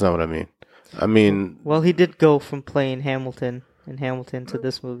 That's not what I mean. I mean, Well, he did go from playing Hamilton in Hamilton to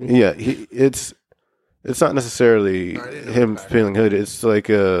this movie. yeah, it's not necessarily No, I didn't know him that. feeling hood. It's like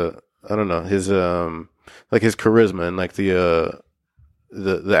I don't know, his like his charisma and like the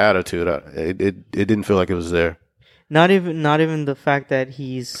attitude. It didn't feel like it was there. Not even the fact that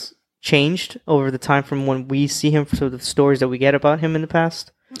he's changed over the time from when we see him to the stories that we get about him in the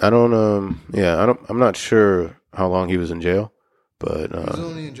past. I'm not sure how long he was in jail, but He was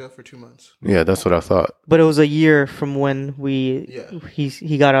only in jail for 2 months. yeah, that's what I thought. But it was a year from when Yeah.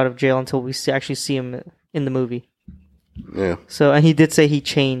 he got out of jail until we actually see him in the movie. Yeah. So, and he did say he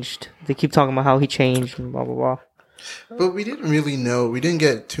changed. They keep talking about how he changed and blah blah blah. But we didn't really know. We didn't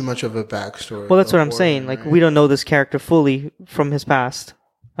get too much of a backstory. Well, that's what I'm before saying. him, Like right? we don't know this character fully from his past,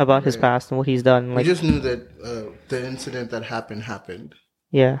 about his Right. past and what he's done. We Like, just knew that the incident that happened.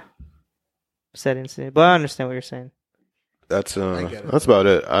 yeah, said incident. But I understand what you're saying. That's I get it. that's about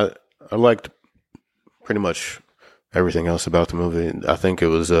it. I liked pretty much everything else about the movie. I think it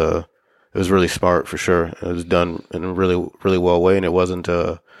was really smart for sure. It was done in a really really well way, and it wasn't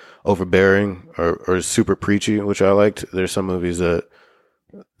overbearing or super preachy, which I liked. There's some movies that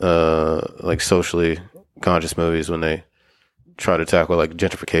like socially conscious movies, when they try to tackle like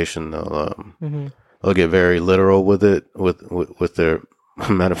gentrification, they'll get very literal with it with their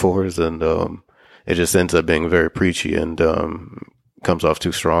metaphors, and it just ends up being very preachy and comes off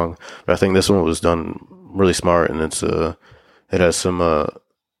too strong. But I think this one was done really smart, and it has some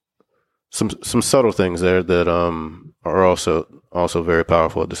subtle things there that are also very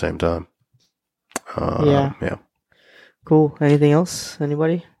powerful at the same time. Yeah. Yeah. Cool. Anything else?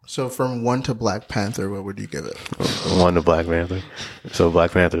 Anybody? So from 1 to Black Panther, what would you give it? 1 to Black Panther. So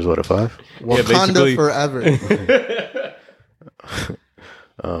Black Panther's what, a 5? Wakanda forever.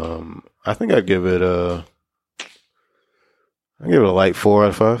 I think I'd give it a light 4 out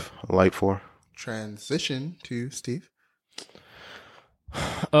of 5. A light 4. Transition to Steve.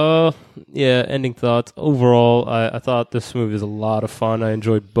 Yeah, ending thoughts. Overall, I thought this movie was a lot of fun. I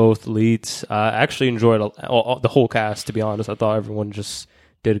enjoyed both leads. I actually enjoyed the whole cast, to be honest. I thought everyone just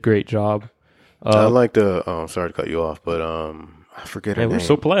did a great job. I like the, sorry to cut you off, but I forget her Man, name. we're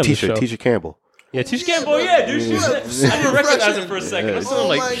so polite on this show. Tisha Campbell. Yeah, Tisha Campbell, yeah, dude. I didn't recognize her for a second. I was Oh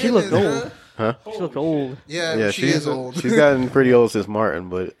like, my she looked goodness, old. Huh? She looked old. Yeah, she is old. She's gotten pretty old since Martin,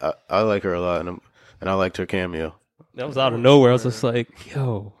 but I like her a lot, and I liked her cameo. that was out of nowhere. I was just like,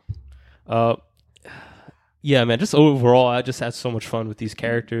 yo. Yeah, man, just overall, I just had so much fun with these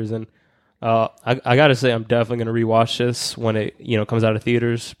characters. And I got to say, I'm definitely going to rewatch this when it comes out of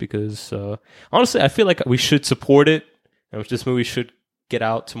theaters because, honestly, I feel like we should support it. And this movie should get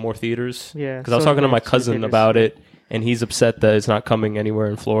out to more theaters. Yeah, Because I was so talking to my theaters. cousin about it, and he's upset that it's not coming anywhere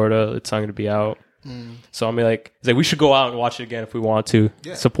in Florida. It's not going to be out. So I'm like, he's like, we should go out and watch it again if we want to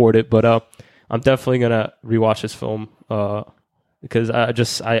support it. But I'm definitely going to rewatch this film because I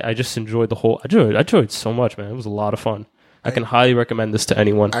just enjoyed the whole. I enjoyed it so much, man. It was a lot of fun. I can highly recommend this to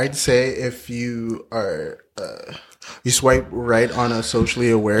anyone. I'd say if you are you swipe right on a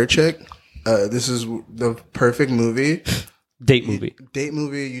socially aware chick, this is the perfect movie. Date movie. Date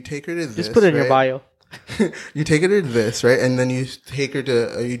movie. You take her to this. Just put it in your right? bio. You take her to this, right? And then you take her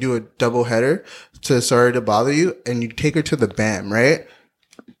to, you do a double header to Sorry to Bother You, and you take her to the BAM, right?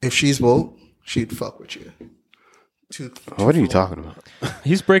 If she's woke, she'd fuck with you. What are you talking about?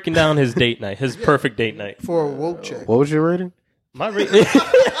 He's breaking down his date night, his perfect date night. For a woke chick. What was your rating? My rating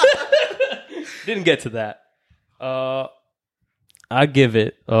didn't get to that. I give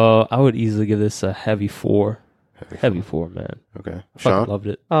it. I would easily give this a heavy 4. Heavy 4, man. Okay, Fucking Sean. loved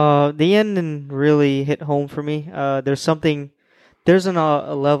it. The ending really hit home for me. There's a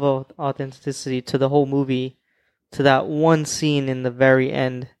level of authenticity to the whole movie, to that one scene in the very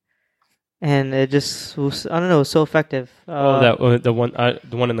end, and it just was, I don't know, it was so effective. The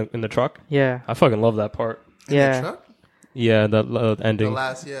one in the truck. Yeah, I fucking love that part. In yeah. the truck? Yeah, the ending. The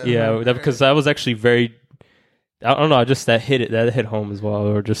last, yeah. Yeah, because that was actually very. I don't know. Just that hit home as well,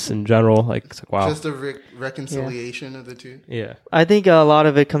 or just in general, like it's like wow. Just a reconciliation of the two. Yeah, I think a lot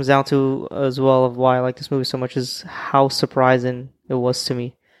of it comes down to as well of why I like this movie so much is how surprising it was to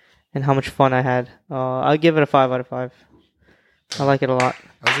me, and how much fun I had. I'll give it a 5 out of 5. I like it a lot.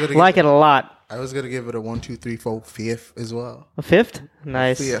 Like it a lot. I was gonna give it a 1, 2, 3, 4, 5 as well. A 5th?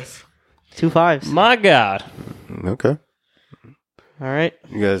 Nice. 5. 2 5s. my God. Okay. All right.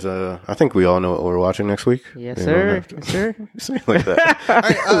 You guys, I think we all know what we're watching next week. Yes, You sir. don't have Yes, sir. to say it like that.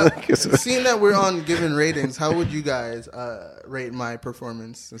 All right, seeing that we're on giving ratings, how would you guys rate my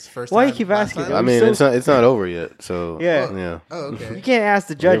performance? This first Why time, you keep last asking? time? I mean, it's not over yet. So Yeah. yeah. Oh, okay. You can't ask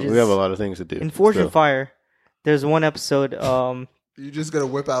the judges. We have a lot of things to do. In Forge and still. Fire, there's one episode You just gonna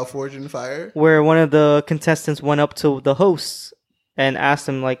whip out Forge and Fire? where one of the contestants went up to the hosts and asked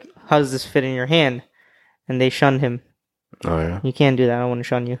him, like, how does this fit in your hand? And they shunned him. Oh yeah. You can't do that. I don't want to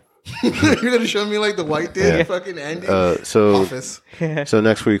shun you. You're gonna show me like the white did Yeah. fucking ending. So Office. so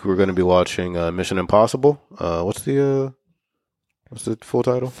next week we're going to be watching Mission Impossible. What's the full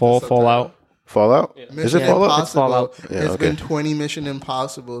title? Fallout. Fallout. Is Mission it Fallout? Impossible. It's Fallout. Yeah, It's okay. been 20 Mission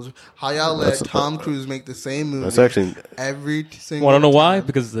Impossibles. How y'all let That's- Tom Cruise make the same movie? That's actually every single. Want to know why? time?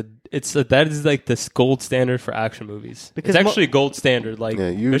 Because that is like this gold standard for action movies. Because it's actually gold standard. Like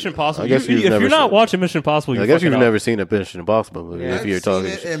Yeah, Mission Impossible. I guess if you've never you're not seen- watching Mission Impossible, I you're guess fucking you've up. never seen a Mission Impossible movie. Yeah. If I've you're seen talking,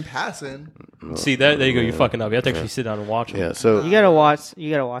 it in passing. See that? There you go. You're fucking up. You have to actually sit down and watch it. yeah. So You gotta watch. You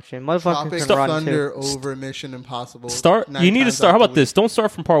gotta watch it. Motherfuckers Tropic can run too. Thunder over Mission Impossible. Start. 9 You need to times start. How out about the this? Don't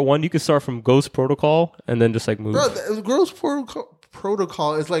start from part 1. You can start from Ghost Protocol and then just like move. week. Bro, the Girls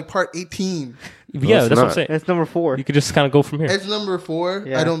Protocol is like part 18. yeah, it's that's what I'm not. saying. That's number 4. You could just kind of go from here. It's number 4.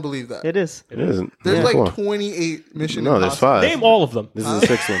 Yeah. I don't believe that. It is. it isn't. There's Yeah. like Four. 28 Mission No, Impossible. there's 5. Name all of them. This is the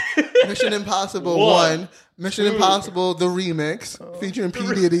 6th one. Mission Impossible One. 1, Mission Impossible the remix featuring P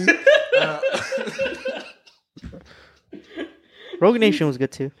Diddy. Rogue Nation was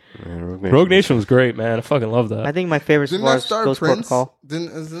good too. Rogue Nation was great, man. I fucking love that. I think my favorite so Didn't far that is star Ghost Prince? Protocol.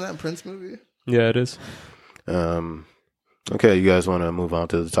 Isn't that a Prince movie? Yeah, it is. Okay, you guys want to move on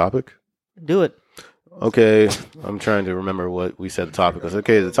to the topic? Do it. Okay, I'm trying to remember what we said the topic was.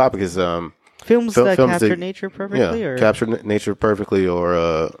 Okay, the topic is Films Films that that- capture nature perfectly, or capture nature perfectly, or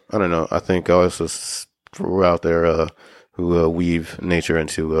I don't know. I think I also threw out there who weave nature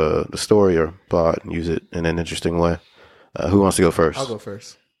into the story or plot and use it in an interesting way. Who wants to go first? I'll go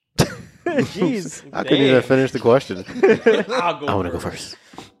first. Jeez. I couldn't even finish the question. I'll go I want to go first.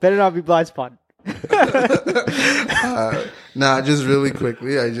 Better not be blind spot. Nah, just really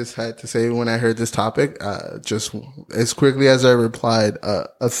quickly, I just had to say when I heard this topic, just as quickly as I replied,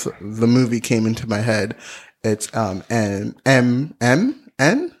 the movie came into my head. It's Night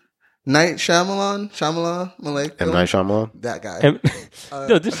Shyamalan, Malek. M. Night Shyamalan? That guy.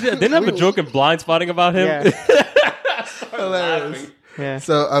 No, didn't have a joke in Blind Spotting about him. Yeah. Hilarious. Yeah.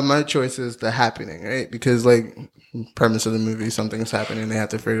 So my choice is The Happening, right? Because like premise of the movie, something's happening, they have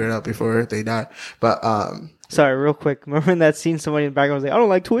to figure it out before they die. But Sorry, real quick. Remember in that scene, somebody in the background was like, "I don't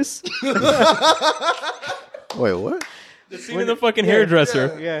like twists." Wait, what? The scene in the fucking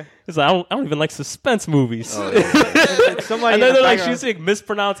hairdresser. Yeah. It's like, I don't even like suspense movies. Somebody And in then the they're like, background- she's like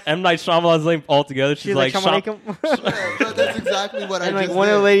mispronounced M. Night Shyamalan's name altogether. She's like, "Shaman Shyam- Alaikum." no, that's exactly what And I like just one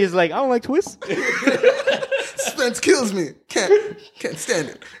of the did. ladies like, "I don't like twists." Suspense kills me. Can't stand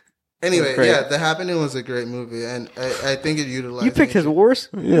it. Anyway, Great. yeah, The Happening was a great movie, and I think it utilized. You picked his nature. worst.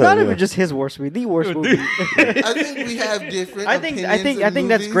 Yeah, Not yeah. even just his worst movie. The worst movie. I think we have different. I think opinions in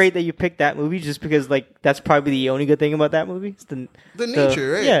that's movies. great that you picked that movie just because like that's probably the only good thing about that movie. It's The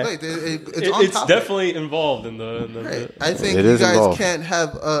nature, right? Yeah. Like, it's on it's topic. definitely involved in the Right. I think It you is guys involved. can't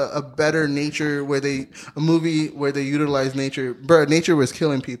have a better nature a movie where they utilize nature. Bro, nature was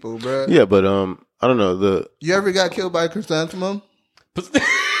killing people, bro. Yeah, but I don't know. You ever got killed by a chrysanthemum?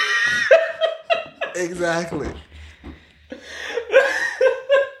 Exactly.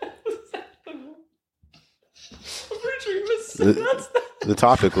 The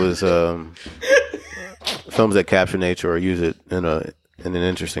topic was films that capture nature or use it in an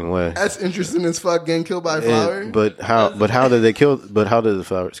interesting way. That's interesting as fuck. Getting killed by a flower. But how did they kill? But how did the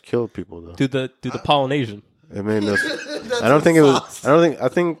flowers kill people though? do the pollination. I mean, That's I don't think it was. sauce. I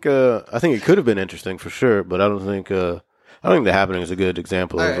think it could have been interesting for sure, but I don't think The Happening is a good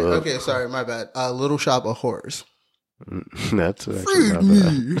example All of. right. Okay. Sorry. My bad. Little Shop of Horrors. That's actually not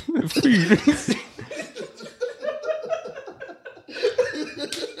bad.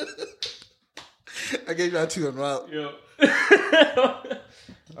 I gave y'all two and wow.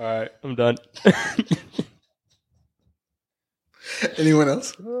 All right, I'm done. Anyone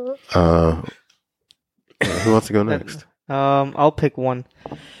else? Who wants to go next? I'll pick one.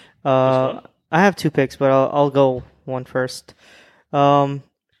 I have two picks, but I'll go one first.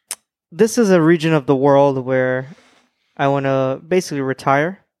 This is a region of the world where I want to basically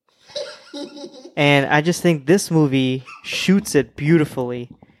retire. And I just think this movie shoots it beautifully.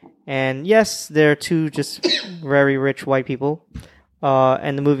 And yes, there are two just very rich white people.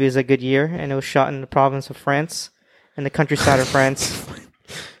 And the movie is A Good Year, and it was shot in the province of France, in the countryside of France.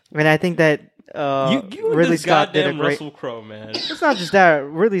 And I think that you and Ridley this Scott did a goddamn great. Russell Crowe, man. It's not just that.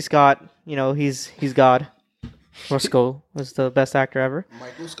 Ridley Scott, he's God. Roscoe was the best actor ever.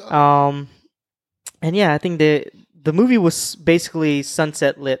 Michael Scott. And yeah, I think the movie was basically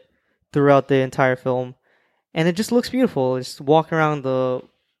sunset lit throughout the entire film, and it just looks beautiful. Just walking around the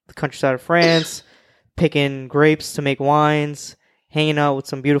countryside of France, picking grapes to make wines, hanging out with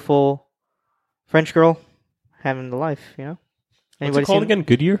some beautiful French girl, having the life. What's Anybody it called seen again?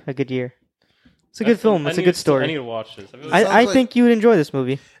 Goodyear? A Good Year. It's a good film. It's a good I story. need to watch this. I Sounds like- think you would enjoy this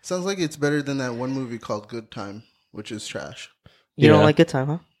movie. Sounds like it's better than that one movie called Good Time, which is trash. You don't Yeah. like Good Time,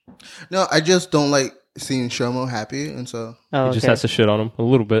 huh? No, I just don't like seeing Shomo happy, and so Oh, He just okay. has to shit on him a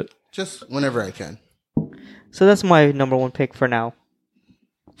little bit. just whenever I can. So that's my number one pick for now.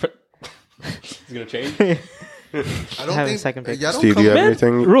 He's gonna change. I don't have a think second pick. y'all don't Steve, do you have come-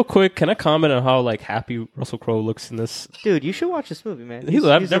 anything? Real quick, can I comment on how like happy Russell Crowe looks in this? Dude, you should watch this movie, man. I've he's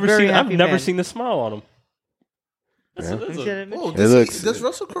a never very seen. I've happy never man. seen the smile on him. Yeah. Let me see that image. Oh, It does, looks- does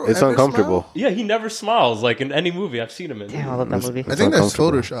Russell Crowe It's ever uncomfortable. smile? Yeah, he never smiles like in any movie I've seen him in. Damn, I love that movie. I think that's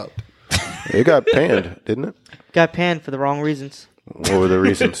uncomfortable. photoshopped. It got panned, didn't it? Got panned for the wrong reasons. What were the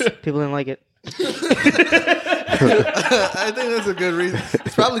reasons? People didn't like it. I think that's a good reason.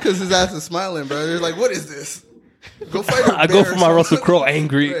 It's probably because his ass is smiling, bro. They're like, "What is this? Go fight a I go bear for or my something." Russell Crowe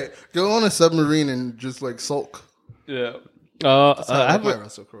angry. Right. Go on a submarine and just like sulk. Yeah. That's how I I have like my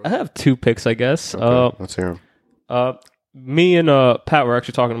Russell Crowe. I have two picks, I guess. Let's hear him. Me and Pat were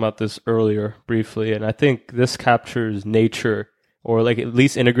actually talking about this earlier briefly, and I think this captures nature, or like at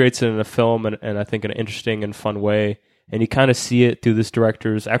least integrates it in a film, and I think in an interesting and fun way. And you kind of see it through this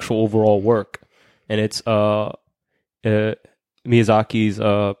director's actual overall work, and it's Miyazaki's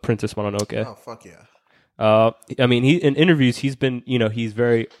Princess Mononoke. Oh fuck yeah! I mean, he in interviews he's been, he's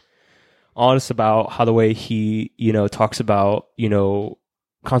very honest about how the way he, talks about,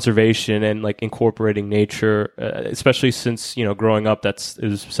 conservation and like incorporating nature, especially since, growing up, it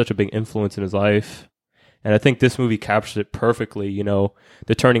was such a big influence in his life. And I think this movie captures it perfectly, you know,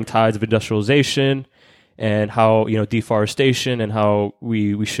 the turning tides of industrialization and how, you know, deforestation and how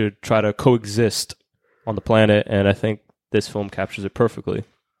we should try to coexist on the planet. And I think this film captures it perfectly.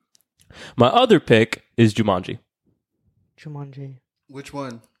 My other pick is Jumanji. Jumanji. Which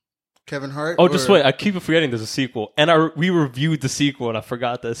one? Kevin Hart? Oh, just wait. I keep forgetting there's a sequel. And we reviewed the sequel, and I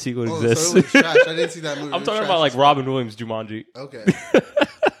forgot that sequel exists. So it was trash. I didn't see that movie. I'm talking about like Robin Williams' Jumanji. Okay.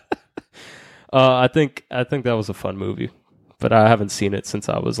 I think that was a fun movie, but I haven't seen it since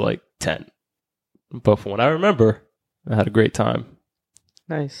I was like 10. But from what I remember, I had a great time.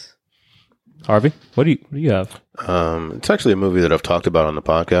 Nice. Harvey, what do you have? It's actually a movie that I've talked about on the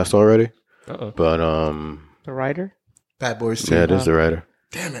podcast already. Uh-oh. But The Rider? Bad Boys 2. yeah, it is the writer.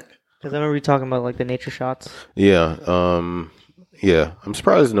 Damn it. Because I remember you talking about like the nature shots. Yeah. Yeah. I'm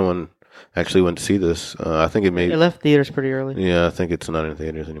surprised no one actually went to see this. I think it may. It left theaters pretty early. Yeah, I think it's not in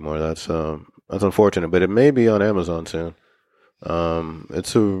theaters anymore. That's unfortunate, but it may be on Amazon soon.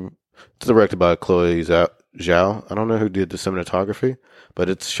 It's directed by Chloe Zhao. I don't know who did the cinematography, but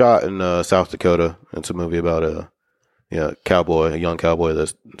it's shot in South Dakota. It's a movie about a young cowboy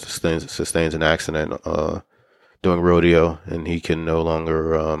that sustains an accident doing rodeo, and he can no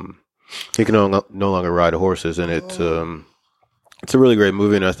longer ride horses, and it's a really great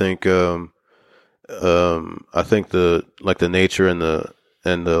movie. And I think the nature and the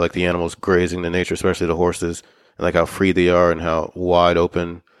like the animals grazing the nature, especially the horses, and like how free they are and how wide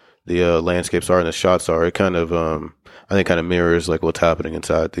open the landscapes are and the shots are. It kind of I think kind of mirrors like what's happening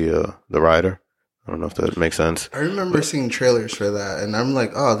inside the rider. I don't know if that makes sense. I remember seeing trailers for that, and I'm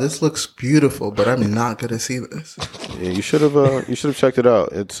like, "Oh, this looks beautiful," but I'm not gonna see this. Yeah, you should have checked it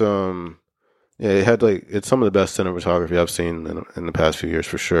out. It's it had it's some of the best cinematography I've seen in the past few years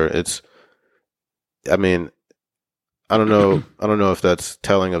for sure. I don't know if that's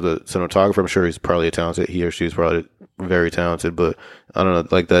telling of the cinematographer. I'm sure he's probably he or she's probably very talented, but I don't know,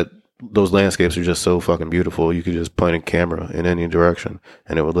 like that. Those landscapes are just so fucking beautiful. You could just point a camera in any direction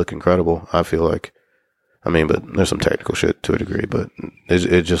and it would look incredible. I feel like, but there's some technical shit to a degree, but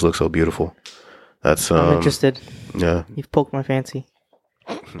it just looks so beautiful. That's I'm interested. Yeah, You've poked my fancy.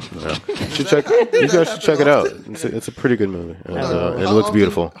 yeah. You guys should check it out. It's a pretty good movie. And, it looks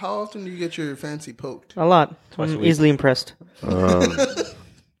beautiful. How often do you get your fancy poked? A lot. I'm easily impressed. Yeah,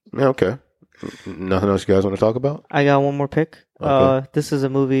 okay. Nothing else you guys want to talk about? I got one more pick. Okay. This is a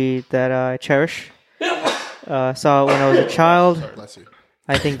movie that I cherish. Saw it when I was a child. Bless you.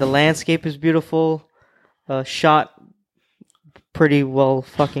 I think the landscape is beautiful. Shot pretty well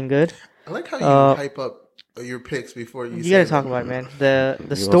fucking good. I like how you hype up your picks before you. You gotta talk about it, man. The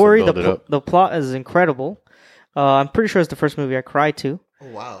You story, also build it up. the plot is incredible. I'm pretty sure it's the first movie I cried to. Oh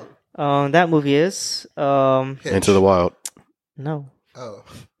wow. That movie is Hitch. Into the Wild. no. Oh,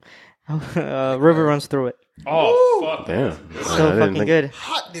 River Runs Through It. Oh, fuck. Damn. So fucking good.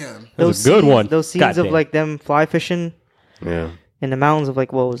 hot damn. That was a good one. Those scenes Goddamn. of like them fly fishing Yeah. in the mountains of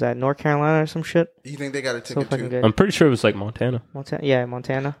like, what was that, North Carolina or some shit? You think they got a So ticket fucking too? good. I'm pretty sure it was like Montana. Yeah,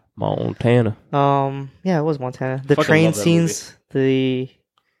 Montana. Yeah, it was Montana. The Fucking train love that scenes, the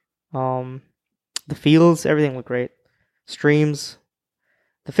fields, everything looked great. Streams.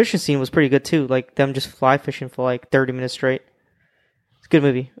 The fishing scene was pretty good too. Like them just fly fishing for like 30 minutes straight. It's a good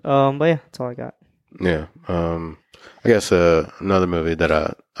movie. But yeah, that's all I got. Yeah. I guess another movie that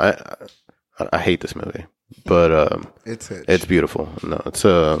I hate this movie, but It's Hitch. it's beautiful. No, it's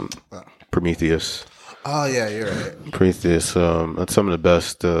Prometheus. Oh yeah, you're right. Prometheus. That's some of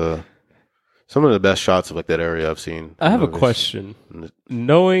the best shots of like that area I've seen. I have a Movies. question.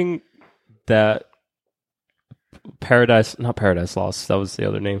 Knowing that not Paradise Lost, that was the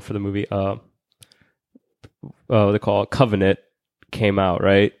other name for the movie. They call it Covenant came out,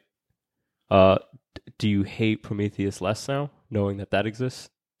 right? Do you hate Prometheus less now, knowing that exists,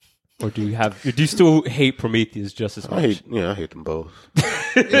 or do you still hate Prometheus just as much? I hate them both.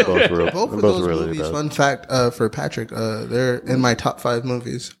 You know, Both both of both those really movies. bad. Fun fact for Patrick, they're in my top 5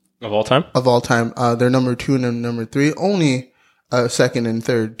 movies Of all time? of all time. They're number 2 and number 3. Only second and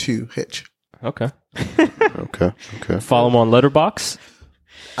third to Hitch. Okay. Okay. Follow him on Letterboxd.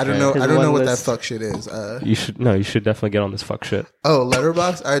 I don't know. His I don't know one what list. that fuck shit is. You should definitely get on this fuck shit.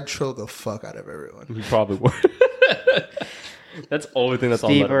 Letterboxd. I'd troll the fuck out of everyone. You probably would. That's the only thing that's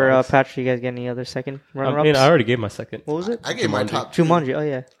Steve on or Letterboxd. Patrick, you guys get any other second runner-ups? I mean, I already gave my second. What was it? I gave my top 2. Jumanji. Oh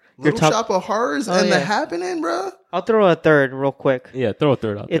yeah. Your Little top. Shop of Horrors Oh, and yeah. The Happening, bro. I'll throw a third real quick. Yeah, throw a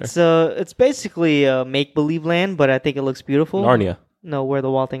third out It's basically a make believe land, but I think it looks beautiful. there. Narnia. No, where the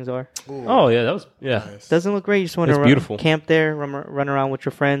wild things are. Oh yeah, that was Nice. Doesn't look great. You just want It's to beautiful. camp there, run around with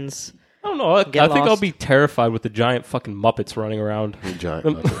your friends. I don't know. I Get think I'll lost. be terrified with the giant fucking Muppets running around.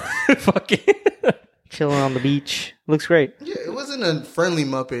 Giant. Fucking chilling on the beach. Looks great. Yeah, it wasn't a friendly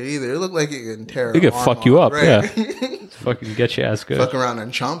Muppet either. It looked like it can tear. It could arm fuck you off, up, yeah. Fucking get your ass good. Fuck around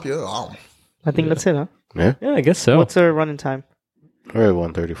and chomp you. Oh. I think that's it, huh? Yeah. Yeah, I guess so. What's our running time? We're at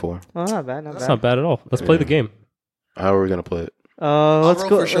 134. Oh, not bad, not That's bad. not bad at all. Let's play the game. How are we gonna play it? Let's roll go.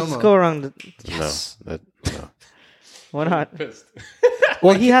 for Let's Shomo. go around. The, No. why not?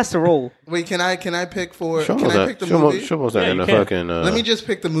 Well, he has to roll. Wait, can I pick for? Shomo's Can I not, pick the movie? Shomo's not Yeah, in you the can. fucking. Let me just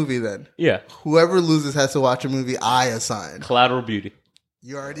pick the movie then. Yeah. Whoever loses has to watch a movie I assign. Collateral Beauty.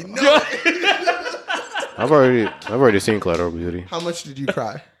 You already know. I've already seen Collateral Beauty. How much did you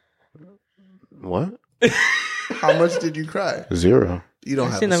cry? What? How much did you cry? 0. You don't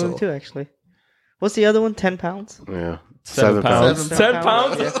I've have seen a that soul. movie too, actually. What's the other one? 10 pounds. Yeah. 7 pounds. 7 10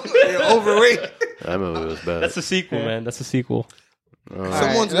 pounds? You're overrated. That movie was bad. That's a sequel, man. That's a sequel.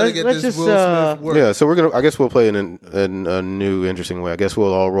 Someone's right, gonna get let's this just, Will Smith work. Yeah, so we're gonna. I guess we'll play it in a new, interesting way. I guess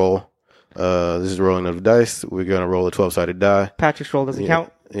we'll all roll. This is rolling of the dice. We're gonna roll a 12-sided die. Patrick's roll doesn't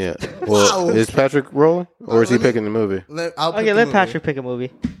count. Yeah. Well, Wow. is Patrick rolling, or is he let me- picking the movie? I'll pick Okay, the let movie. Patrick pick a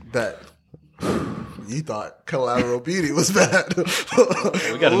movie. Bet. You thought Collateral Beauty was bad.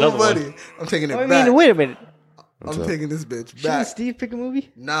 We got another one. I'm taking it I back. mean, wait a minute. I'm taking this bitch Shouldn't back. Steve pick a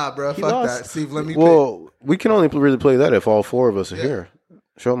movie? Nah, bro. He Fuck lost. that. Steve, let me Well, we can only really play that if all 4 of us are here.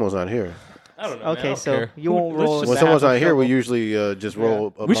 Shomo's not here. I don't know. Okay, so you won't roll. Let's When just- someone's not half here, of we trouble. usually just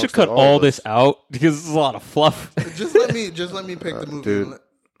roll. We amongst should cut of all us. this out because it's a lot of fluff. pick. Just let me pick the movie. Dude.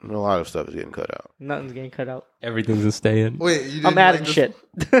 A lot of stuff is getting cut out. Nothing's getting cut out. Everything's a stay in. Wait, you didn't I'm adding like shit.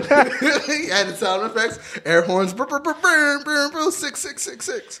 He added sound effects, air horns, brr, brr, brr, brr, brr, brr,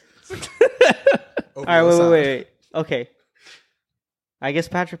 6666. All right, wait. Okay. I guess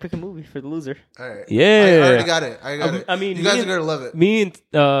Patrick pick a movie for the loser. All right. Yeah. I already got it. I got it. I mean, you guys me are gonna love it. Me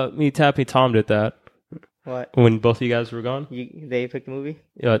and Tappy Tom did that What? when both of you guys were gone. They picked the movie?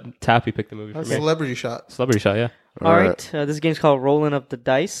 Tappy picked the movie for Okay. me. Celebrity shot. Celebrity Shot, yeah. All right. This game's called Rolling Up the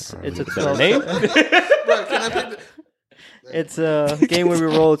Dice. It's a 12 Name? Bro, can I pick the... It's a game where we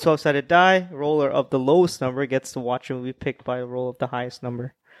roll a 12-sided die. Roller of the lowest number gets to watch a movie picked by a roll of the highest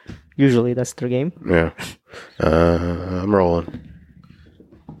number. Usually, that's the game. Yeah. I'm rolling.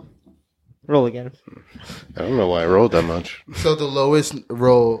 Roll again. I don't know why I rolled that much. So the lowest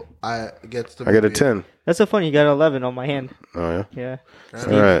roll gets the I got a movie. 10. That's so funny. You got an 11 on my hand. Oh, Yeah. yeah? All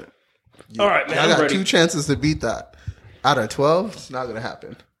right. All right, man. I I'm got ready. 2 chances to beat that. Out of 12, it's not gonna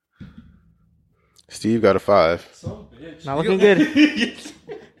happen. Steve got a 5. Not looking good.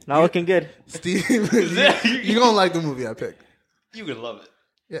 Not looking good. Steve, you gonna like the movie I picked. You would love it.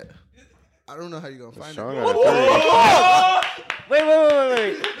 Yeah. I don't know how you gonna find Sean it. got a 3.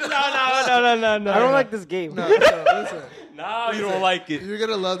 Wait. No. I don't like this game. No, listen. No, you don't like it. You're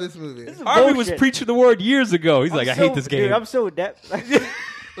gonna love this movie. Harvey was bullshit. preaching the word years ago. He's like, I hate this game. Dude, I'm so adept.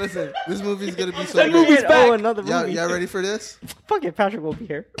 Listen, this movie's gonna be so That good. movie's back. Oh, another movie. Y'all ready for this? Fuck it, Patrick won't be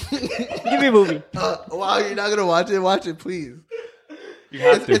here. Give me a movie. Wow, you're not gonna watch it? Watch it, please. You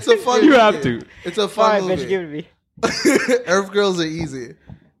have to. It's a fun You movie. have to. It's a All fun right, bitch, movie. give it to me. Earth Girls are easy.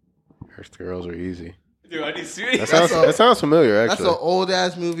 Earth Girls are easy. Dude, I need serious. That sounds familiar, That's actually. an old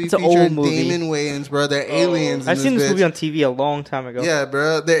ass movie It's an featuring old movie. Damon Wayans, bro. They're aliens. I've seen this bitch. movie on TV a long time ago. Yeah,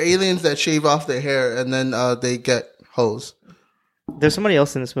 bro. They're aliens that shave off their hair and then they get hoes. There's somebody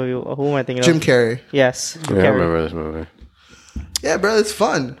else in this movie. Who am I thinking Jim of? Carrey. Yes. Jim Yeah, I Carrey. remember this movie. Yeah, bro. It's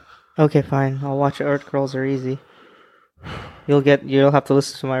fun. Okay, fine. I'll watch it. Earth Girls Are Easy. You'll have to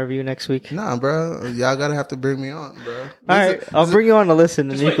listen to my review next week. Nah, bro. Y'all gotta have to bring me on, bro. All right, I'll bring you on to listen,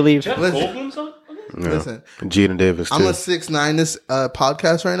 and you can leave. Jeff Listen. Goldblum's on? Yeah. Listen. Gina Davis, too. I'm a 6'9". This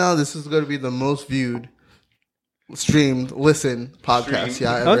podcast right now, this is going to be the most viewed, streamed, listen podcast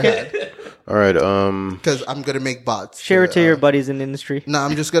y'all ever Okay. had. All right. Because I'm going to make bots. Share it to your buddies in the industry. No,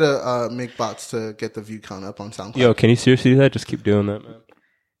 I'm just going to make bots to get the view count up on SoundCloud. Yo, can you seriously do that? Just keep doing that, man.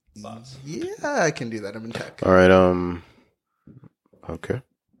 Yeah, I can do that. I'm in tech. All right. Okay.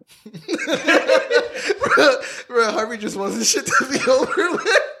 Bro, Harvey just wants this shit to be over with.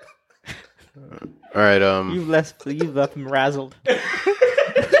 All right. You've left him razzled.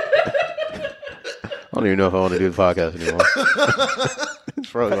 I don't even know if I want to do the podcast anymore. It's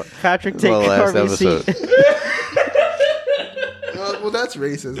probably my- Patrick, this is take my last Harvey's episode. seat. Well, that's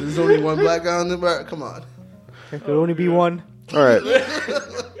racist. There's only one black guy on the bar. Come on. There could only be one. All right.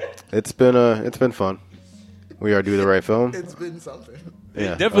 It's been fun. We are Do the Right Film. It's been something.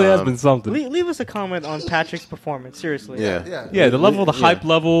 Yeah. Definitely has been something. Leave us a comment on Patrick's performance. Seriously. Yeah. Yeah. Yeah, the level, the hype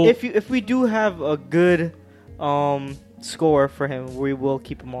level. If we do have a good score for him, we will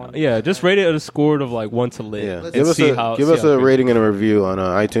keep him on. Yeah, just rate it at a score of like 1 to lit. Yeah. And Give us see a how, give see us how a crazy- rating and a review on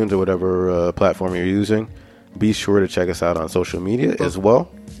iTunes or whatever platform you're using. Be sure to check us out on social media as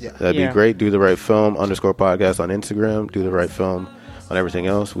well. Yeah. That'd Yeah. be great. Do the right film _podcast on Instagram. Do the right film on everything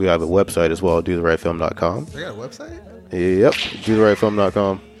else. We have a website as well. DoTheRightFilm.com. They got a website? Yep.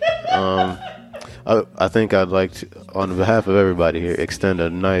 DoTheRightFilm.com. I think I'd like to, on behalf of everybody here, extend a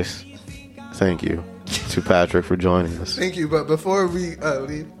nice thank you to Patrick for joining us. Thank you. But before we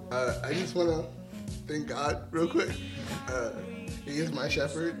leave, I just want to thank God real quick. He is my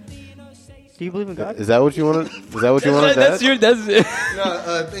shepherd. Do you believe in God? Is that what you wanted? Is that what you wanted? That's your. That's it.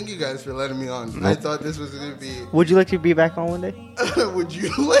 No, thank you guys for letting me on. I thought this was going to be... Would you like to be back on one day? Would you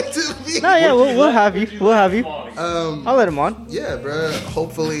like to be? No, yeah, we'll have you. We'll have you. I'll let him on. Yeah, bro.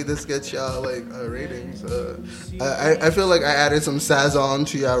 Hopefully this gets y'all like ratings. I feel like I added some sazon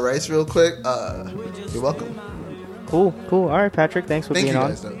to y'all rice real quick. You're welcome. Cool. All right, Patrick. Thanks for Thank being you on.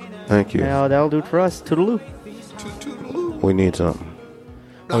 guys, though. Thank you. Now that'll do it for us. Toodaloo. Toodaloo. We need something.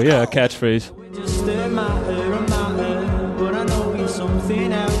 Oh yeah, a catchphrase. Just a